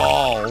luck at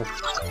all.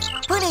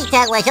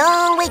 Pudita was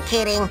only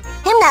kidding.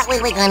 Him not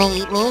really gonna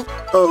eat me.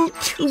 Oh,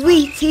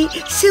 Tweety,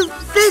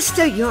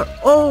 Sylvester, you're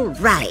all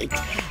right.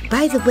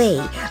 By the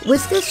way,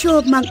 was this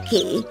your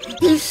monkey?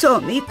 He saw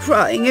me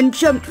crying and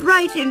jumped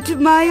right into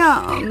my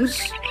arms.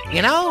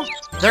 You know,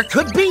 there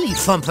could be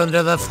something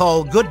to this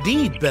whole good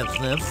deed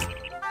business.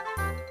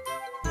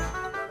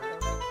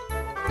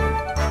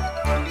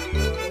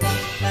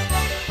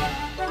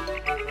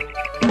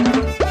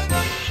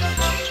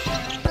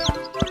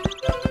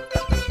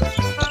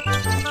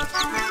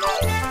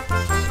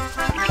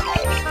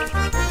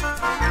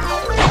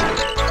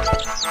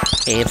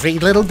 Every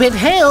little bit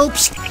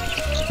helps.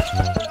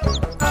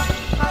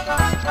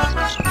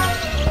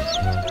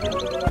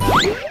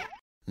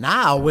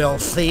 Now we'll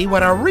see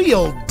what a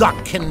real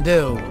duck can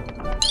do.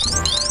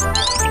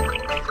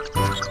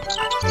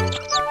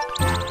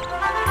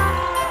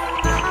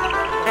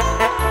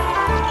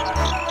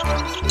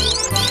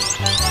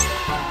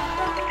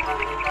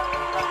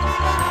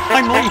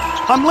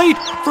 I'm late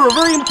for a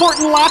very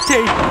important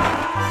latte.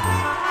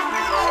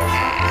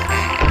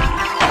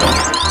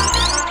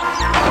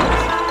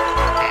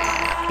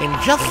 In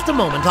just a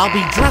moment, I'll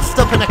be dressed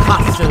up in a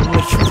costume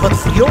which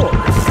puts yours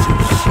to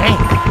shame.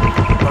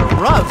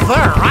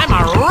 Brother, I'm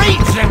a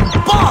raging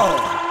bull!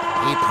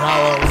 He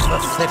prowls the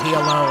city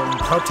alone,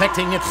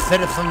 protecting its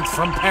citizens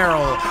from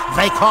peril.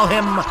 They call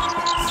him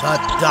the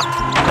Duck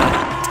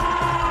Knight.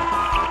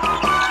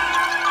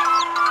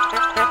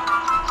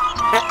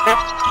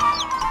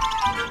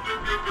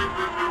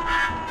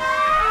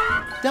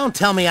 Don't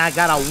tell me I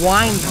gotta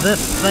wind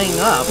this thing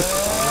up.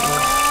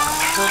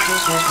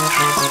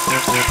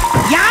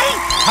 Yikes!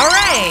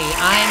 Hooray!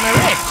 I'm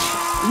rich!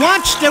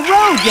 Watch the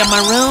road, you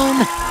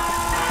maroon!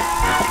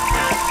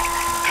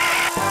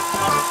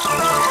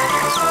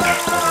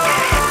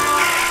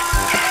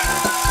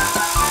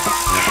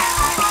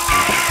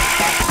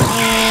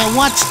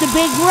 What's the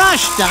big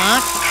rush,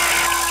 Doc?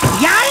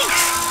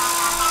 Yikes!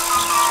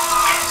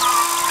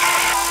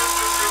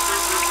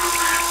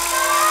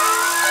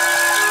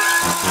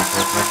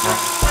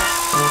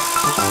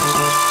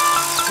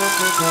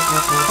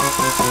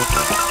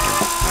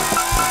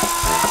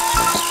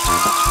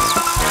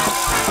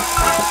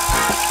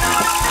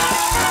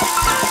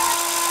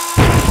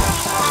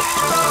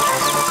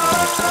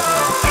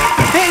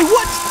 Hey,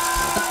 what?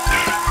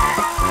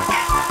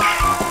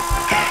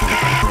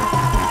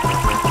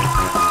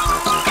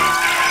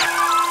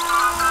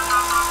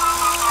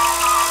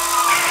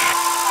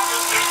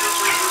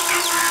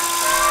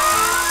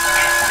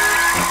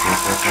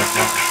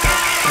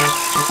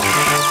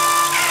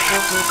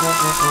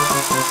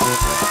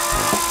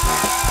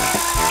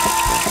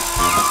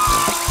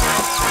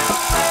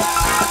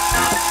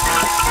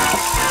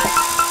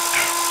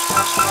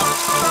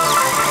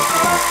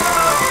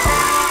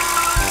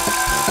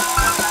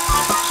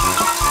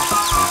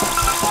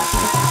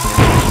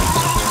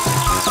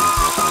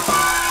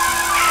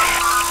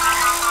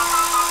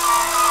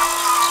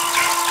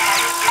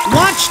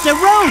 Watch the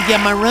road, you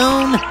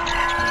maroon!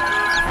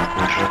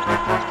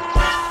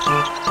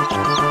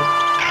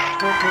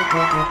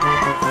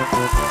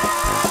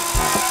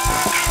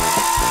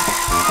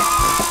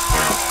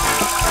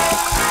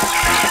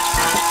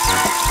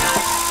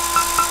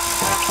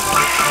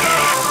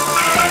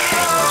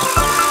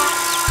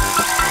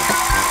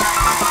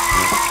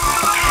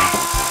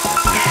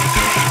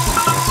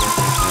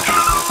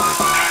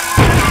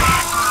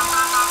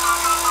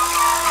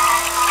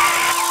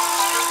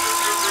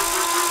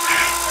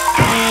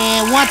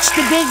 What's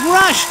the big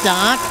rush,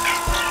 Doc?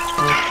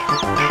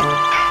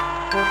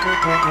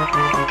 What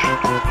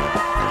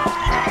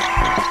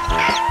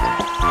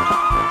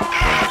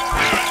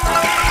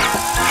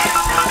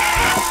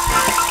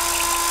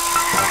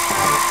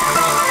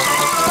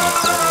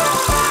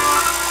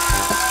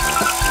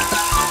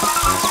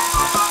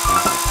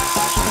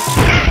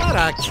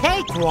a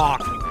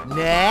cakewalk!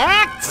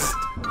 Next!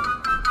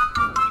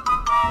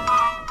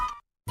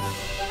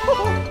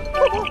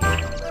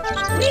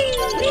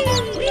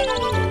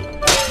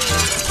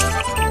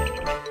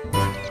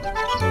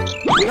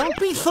 Don't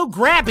be so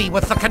grabby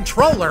with the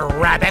controller,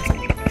 Rabbit.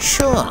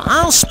 Sure,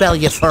 I'll spell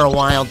you for a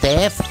while,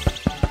 Dave.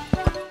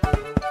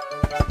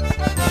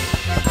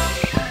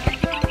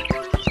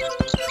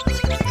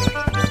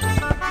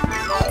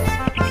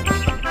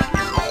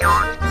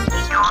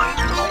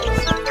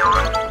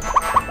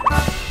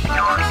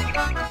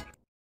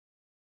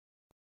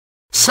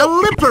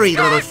 Slippery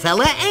little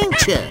fella,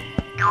 ain't you?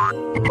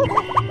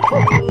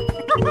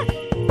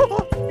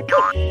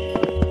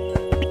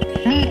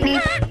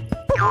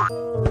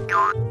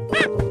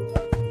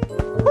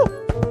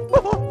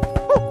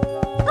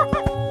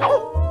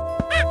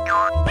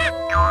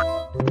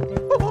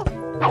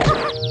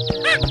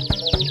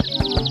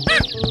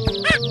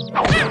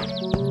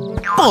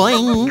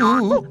 Boing!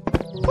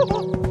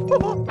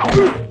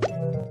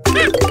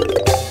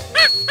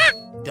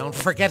 Don't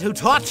forget who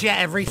taught you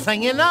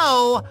everything you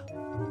know.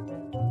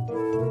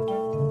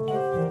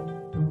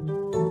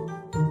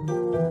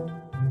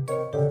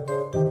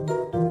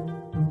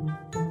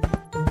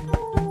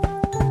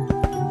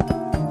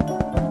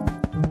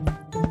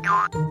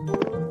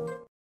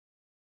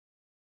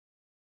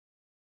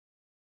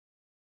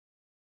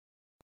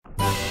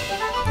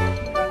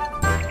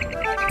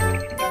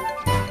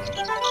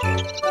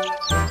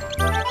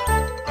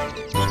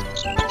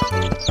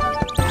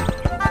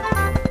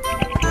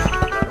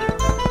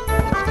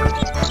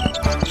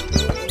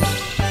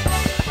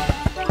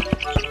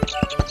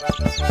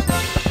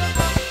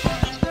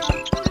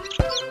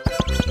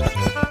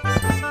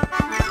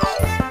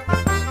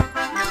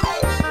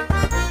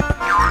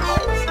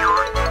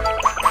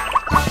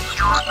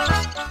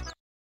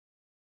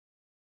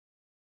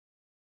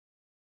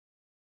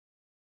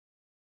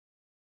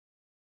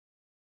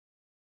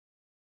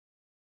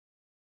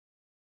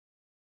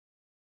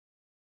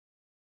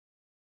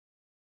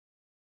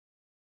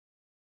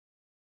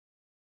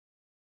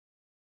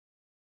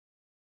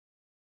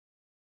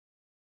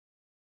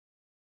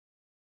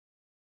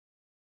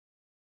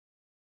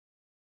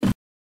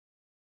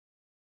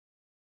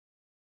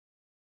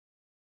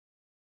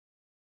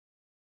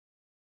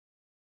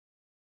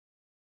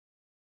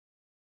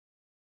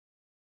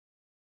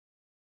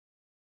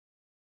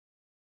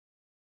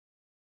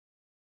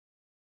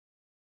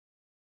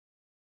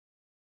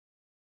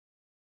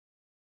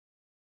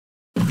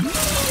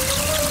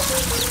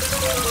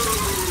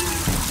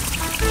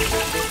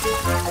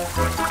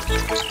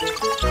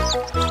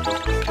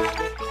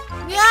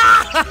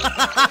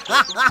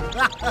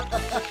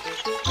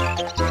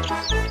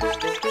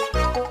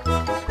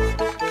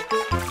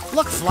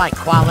 Looks like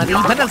quality,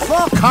 but it's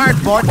all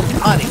cardboard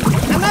and putty.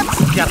 And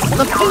that's just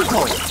the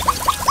people.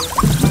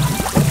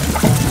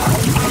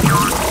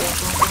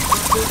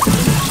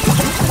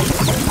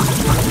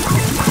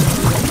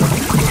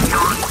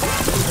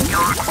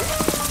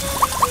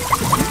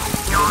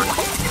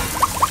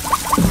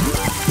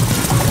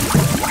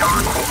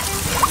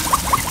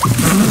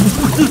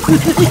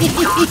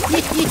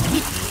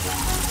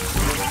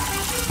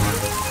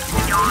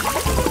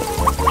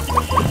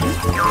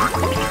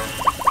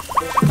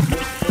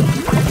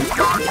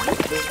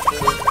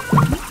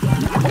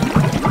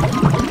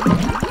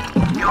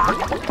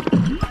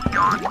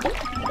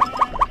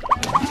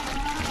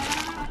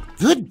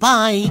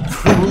 Goodbye,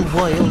 cruel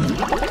world.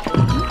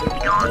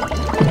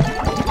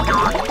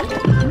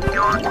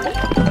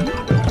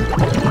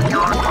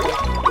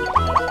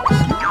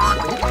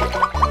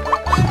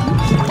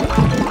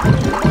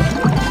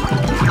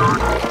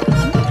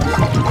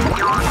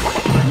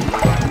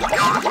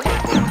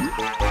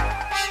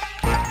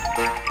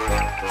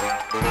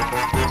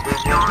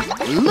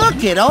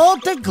 Look at all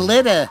the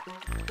glitter.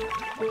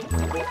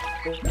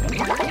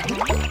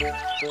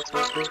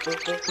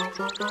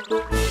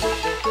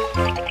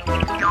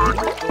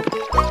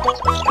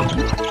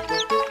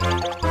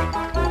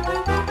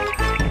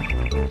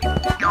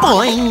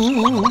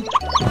 Boing!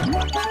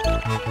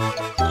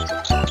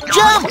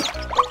 Jump!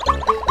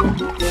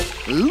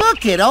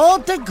 Look at all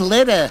the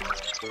glitter.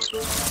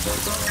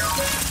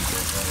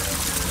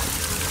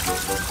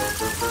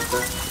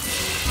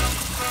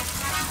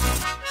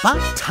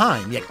 About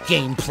time, you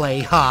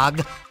gameplay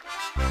hog.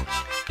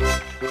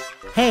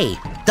 Hey,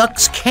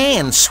 ducks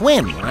can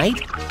swim, right?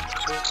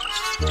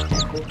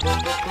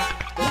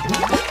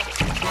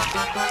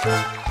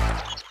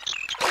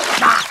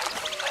 Ah!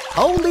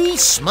 Holy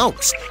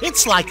smokes,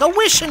 it's like a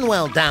wishing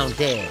well down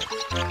there.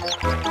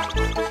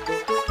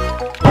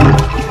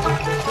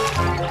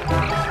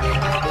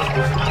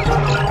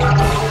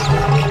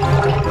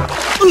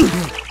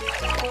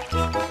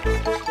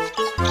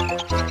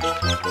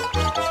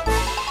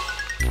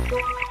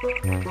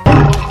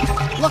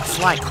 Looks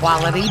like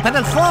quality, but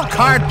it's all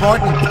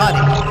cardboard and putty.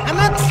 And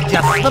that's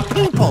just the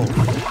people.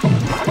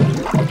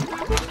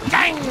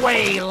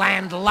 Gangway,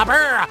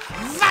 landlubber!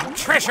 That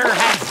treasure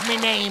has me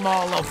name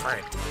all over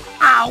it.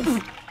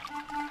 Ow!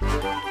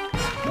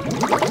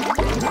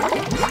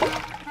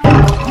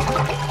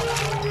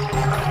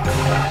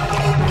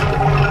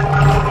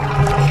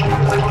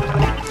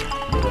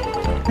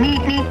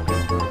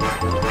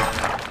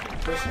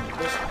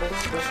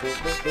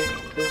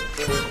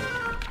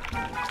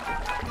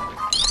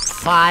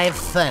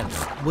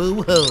 $5.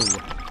 Woo-hoo.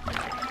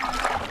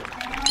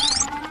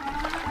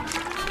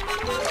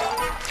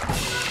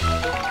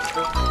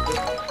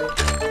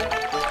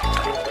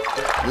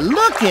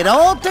 Look at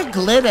all the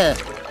glitter.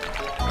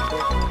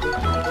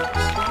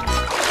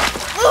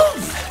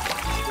 Oof.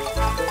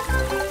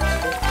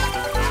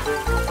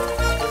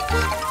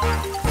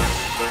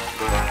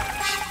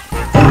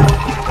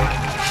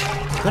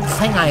 Good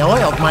thing I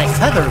oiled my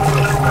feathers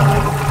this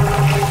morning.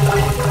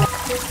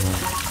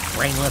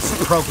 Brainless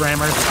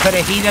programmers could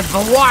have heated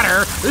the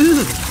water.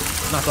 Ooh,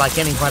 not like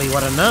anybody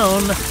would have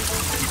known.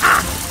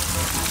 Ah!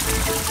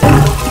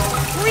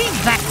 Read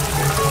that.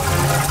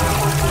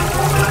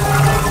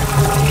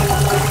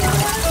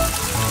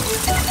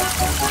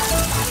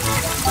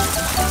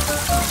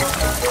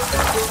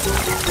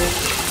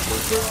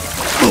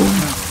 Boom.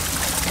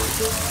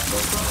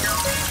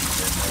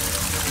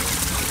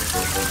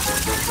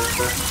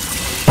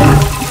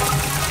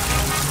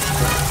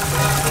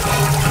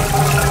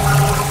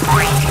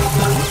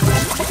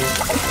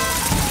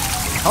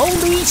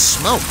 Holy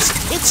smokes,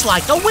 it's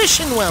like a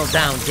wishing well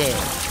down there.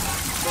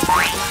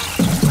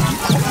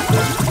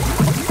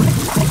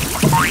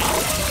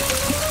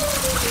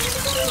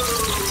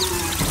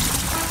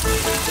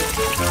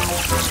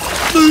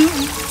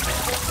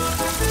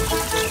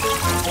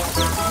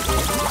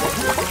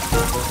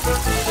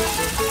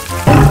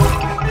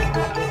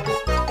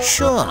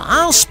 Sure,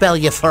 I'll spell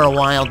you for a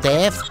while,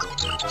 Dave.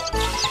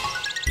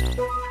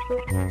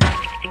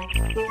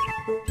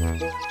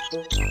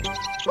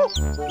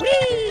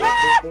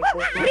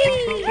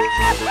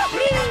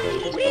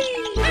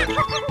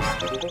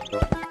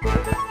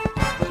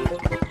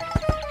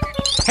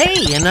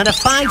 Hey, another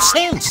 5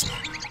 cents.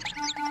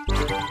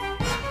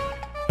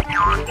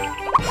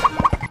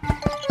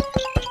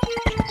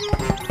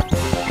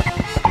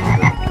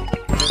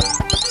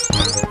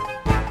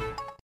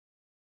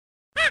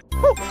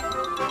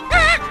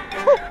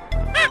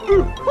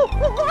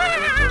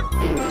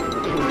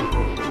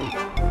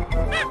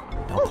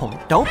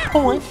 Don't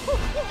point.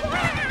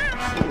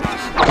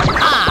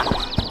 Ah!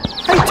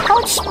 He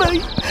touched me!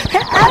 He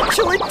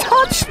actually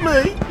touched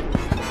me!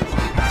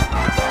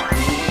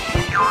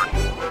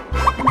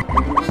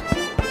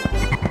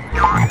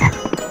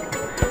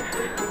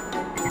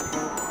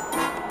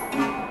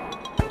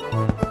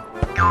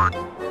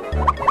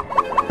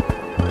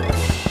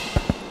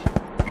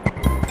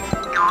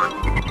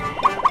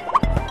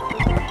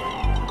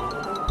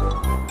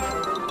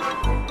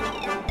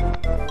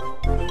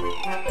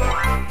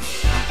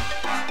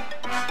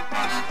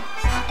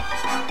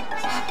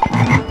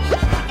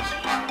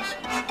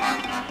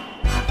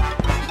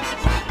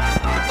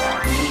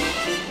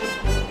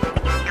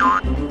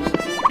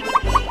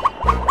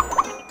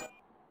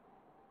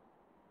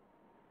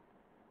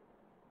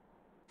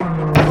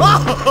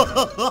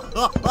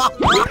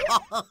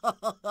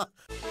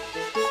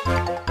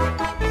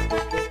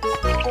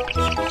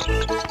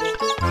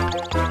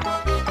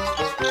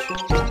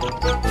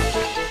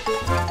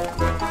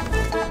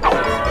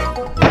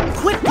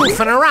 Quit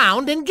goofing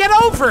around and get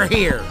over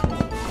here.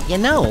 You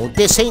know,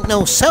 this ain't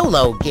no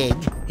solo gig.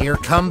 Here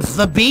comes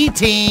the B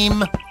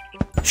team.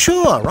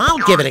 Sure, I'll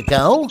give it a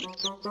go.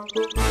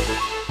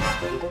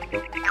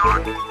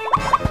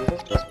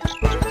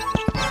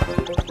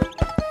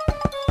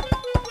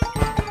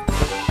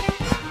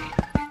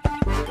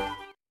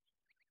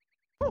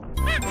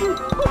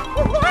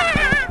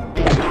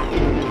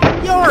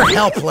 You're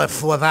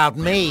helpless without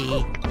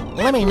me.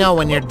 Let me know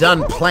when you're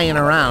done playing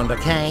around,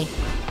 okay?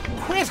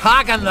 Quit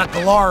hogging the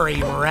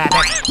glory, rabbit.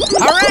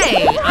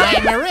 Hooray!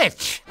 I'm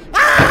rich.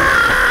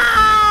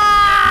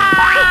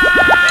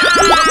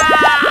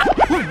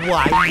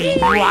 Why, you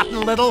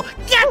rotten little...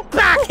 Get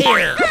back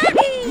here!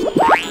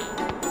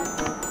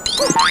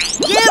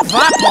 Give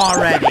up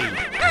already!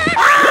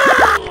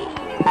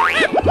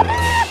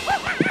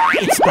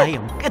 It's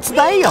them! It's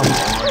them!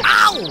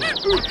 Ow!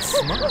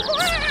 Smart.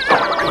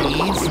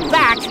 He's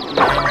back,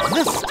 and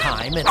this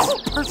time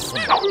it's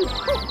personal.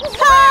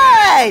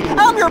 Hey!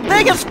 I'm your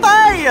biggest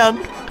fan!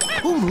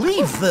 Who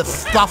leaves this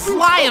stuff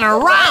lying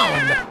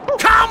around?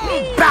 Come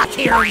back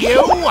here,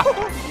 you!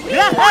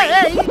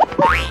 Hey!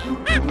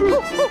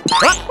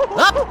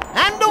 Up,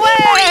 and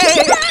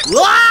away!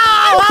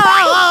 Whoa!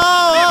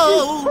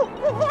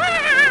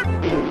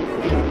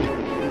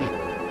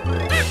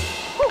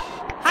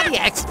 How do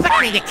you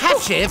expect me to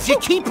catch you if you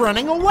keep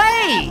running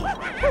away?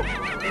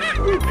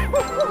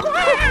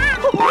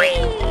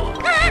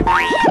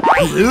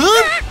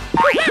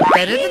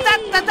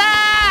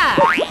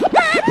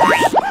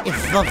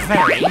 It's the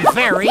very,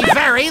 very,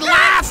 very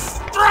last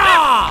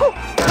straw!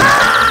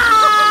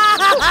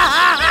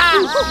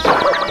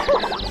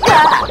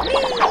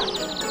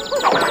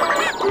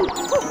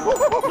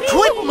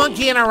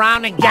 monkeying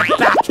around and get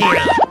back here.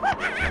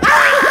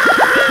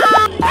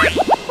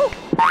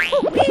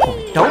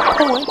 Don't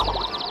point.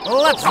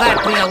 Let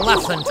that be a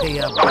lesson to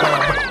you,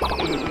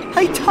 bub.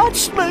 He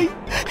touched me.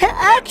 He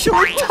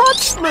actually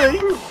touched me.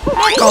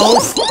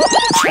 Nichols!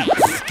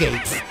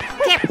 Cheapskates!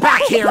 Get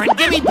back here and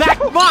give me back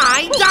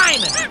my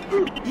diamond!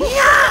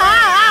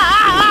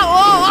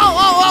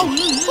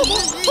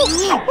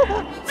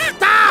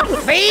 Stop,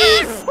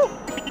 thief!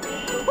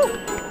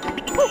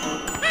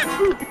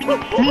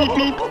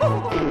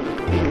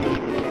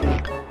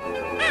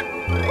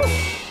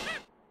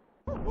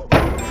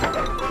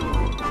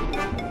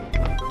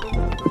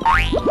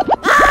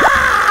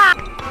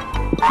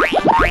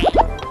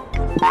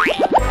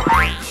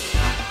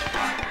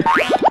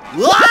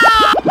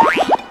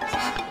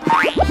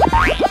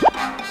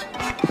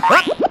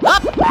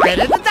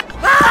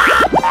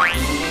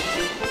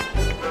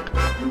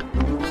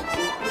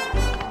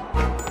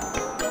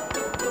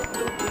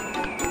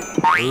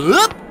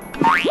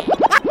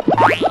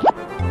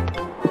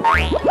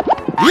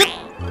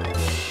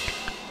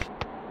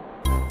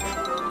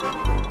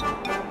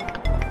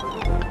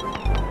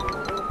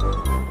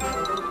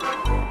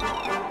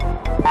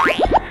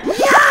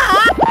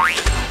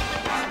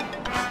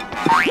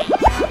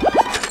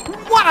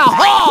 What a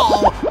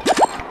haul!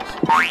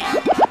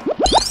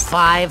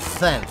 5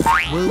 cents.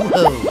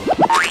 Woo-hoo.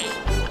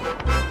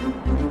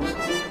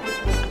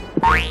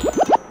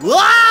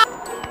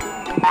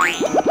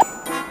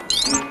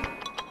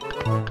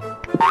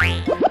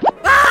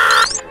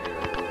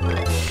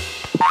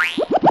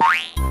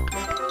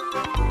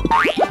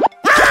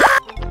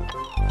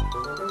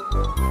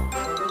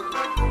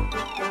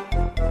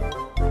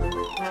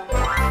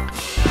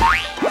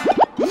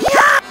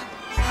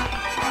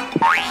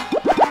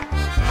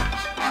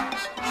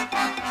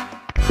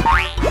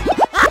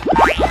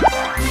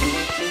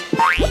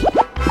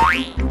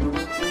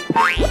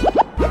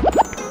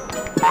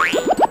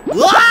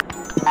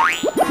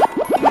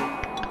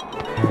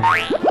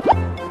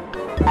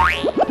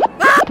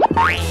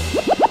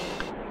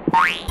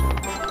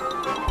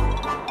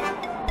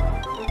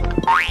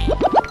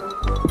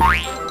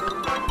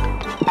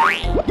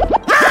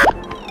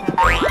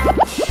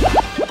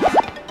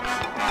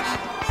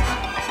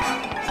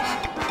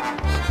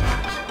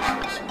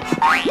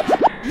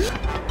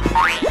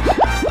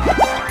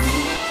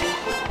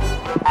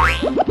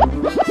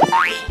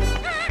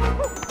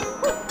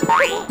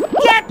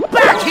 Get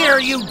back here,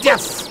 you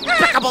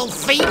despicable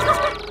thief!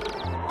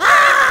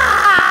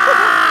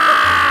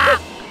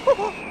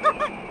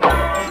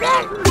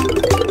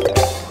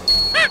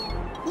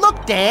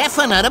 Look, Daff,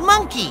 another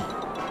monkey.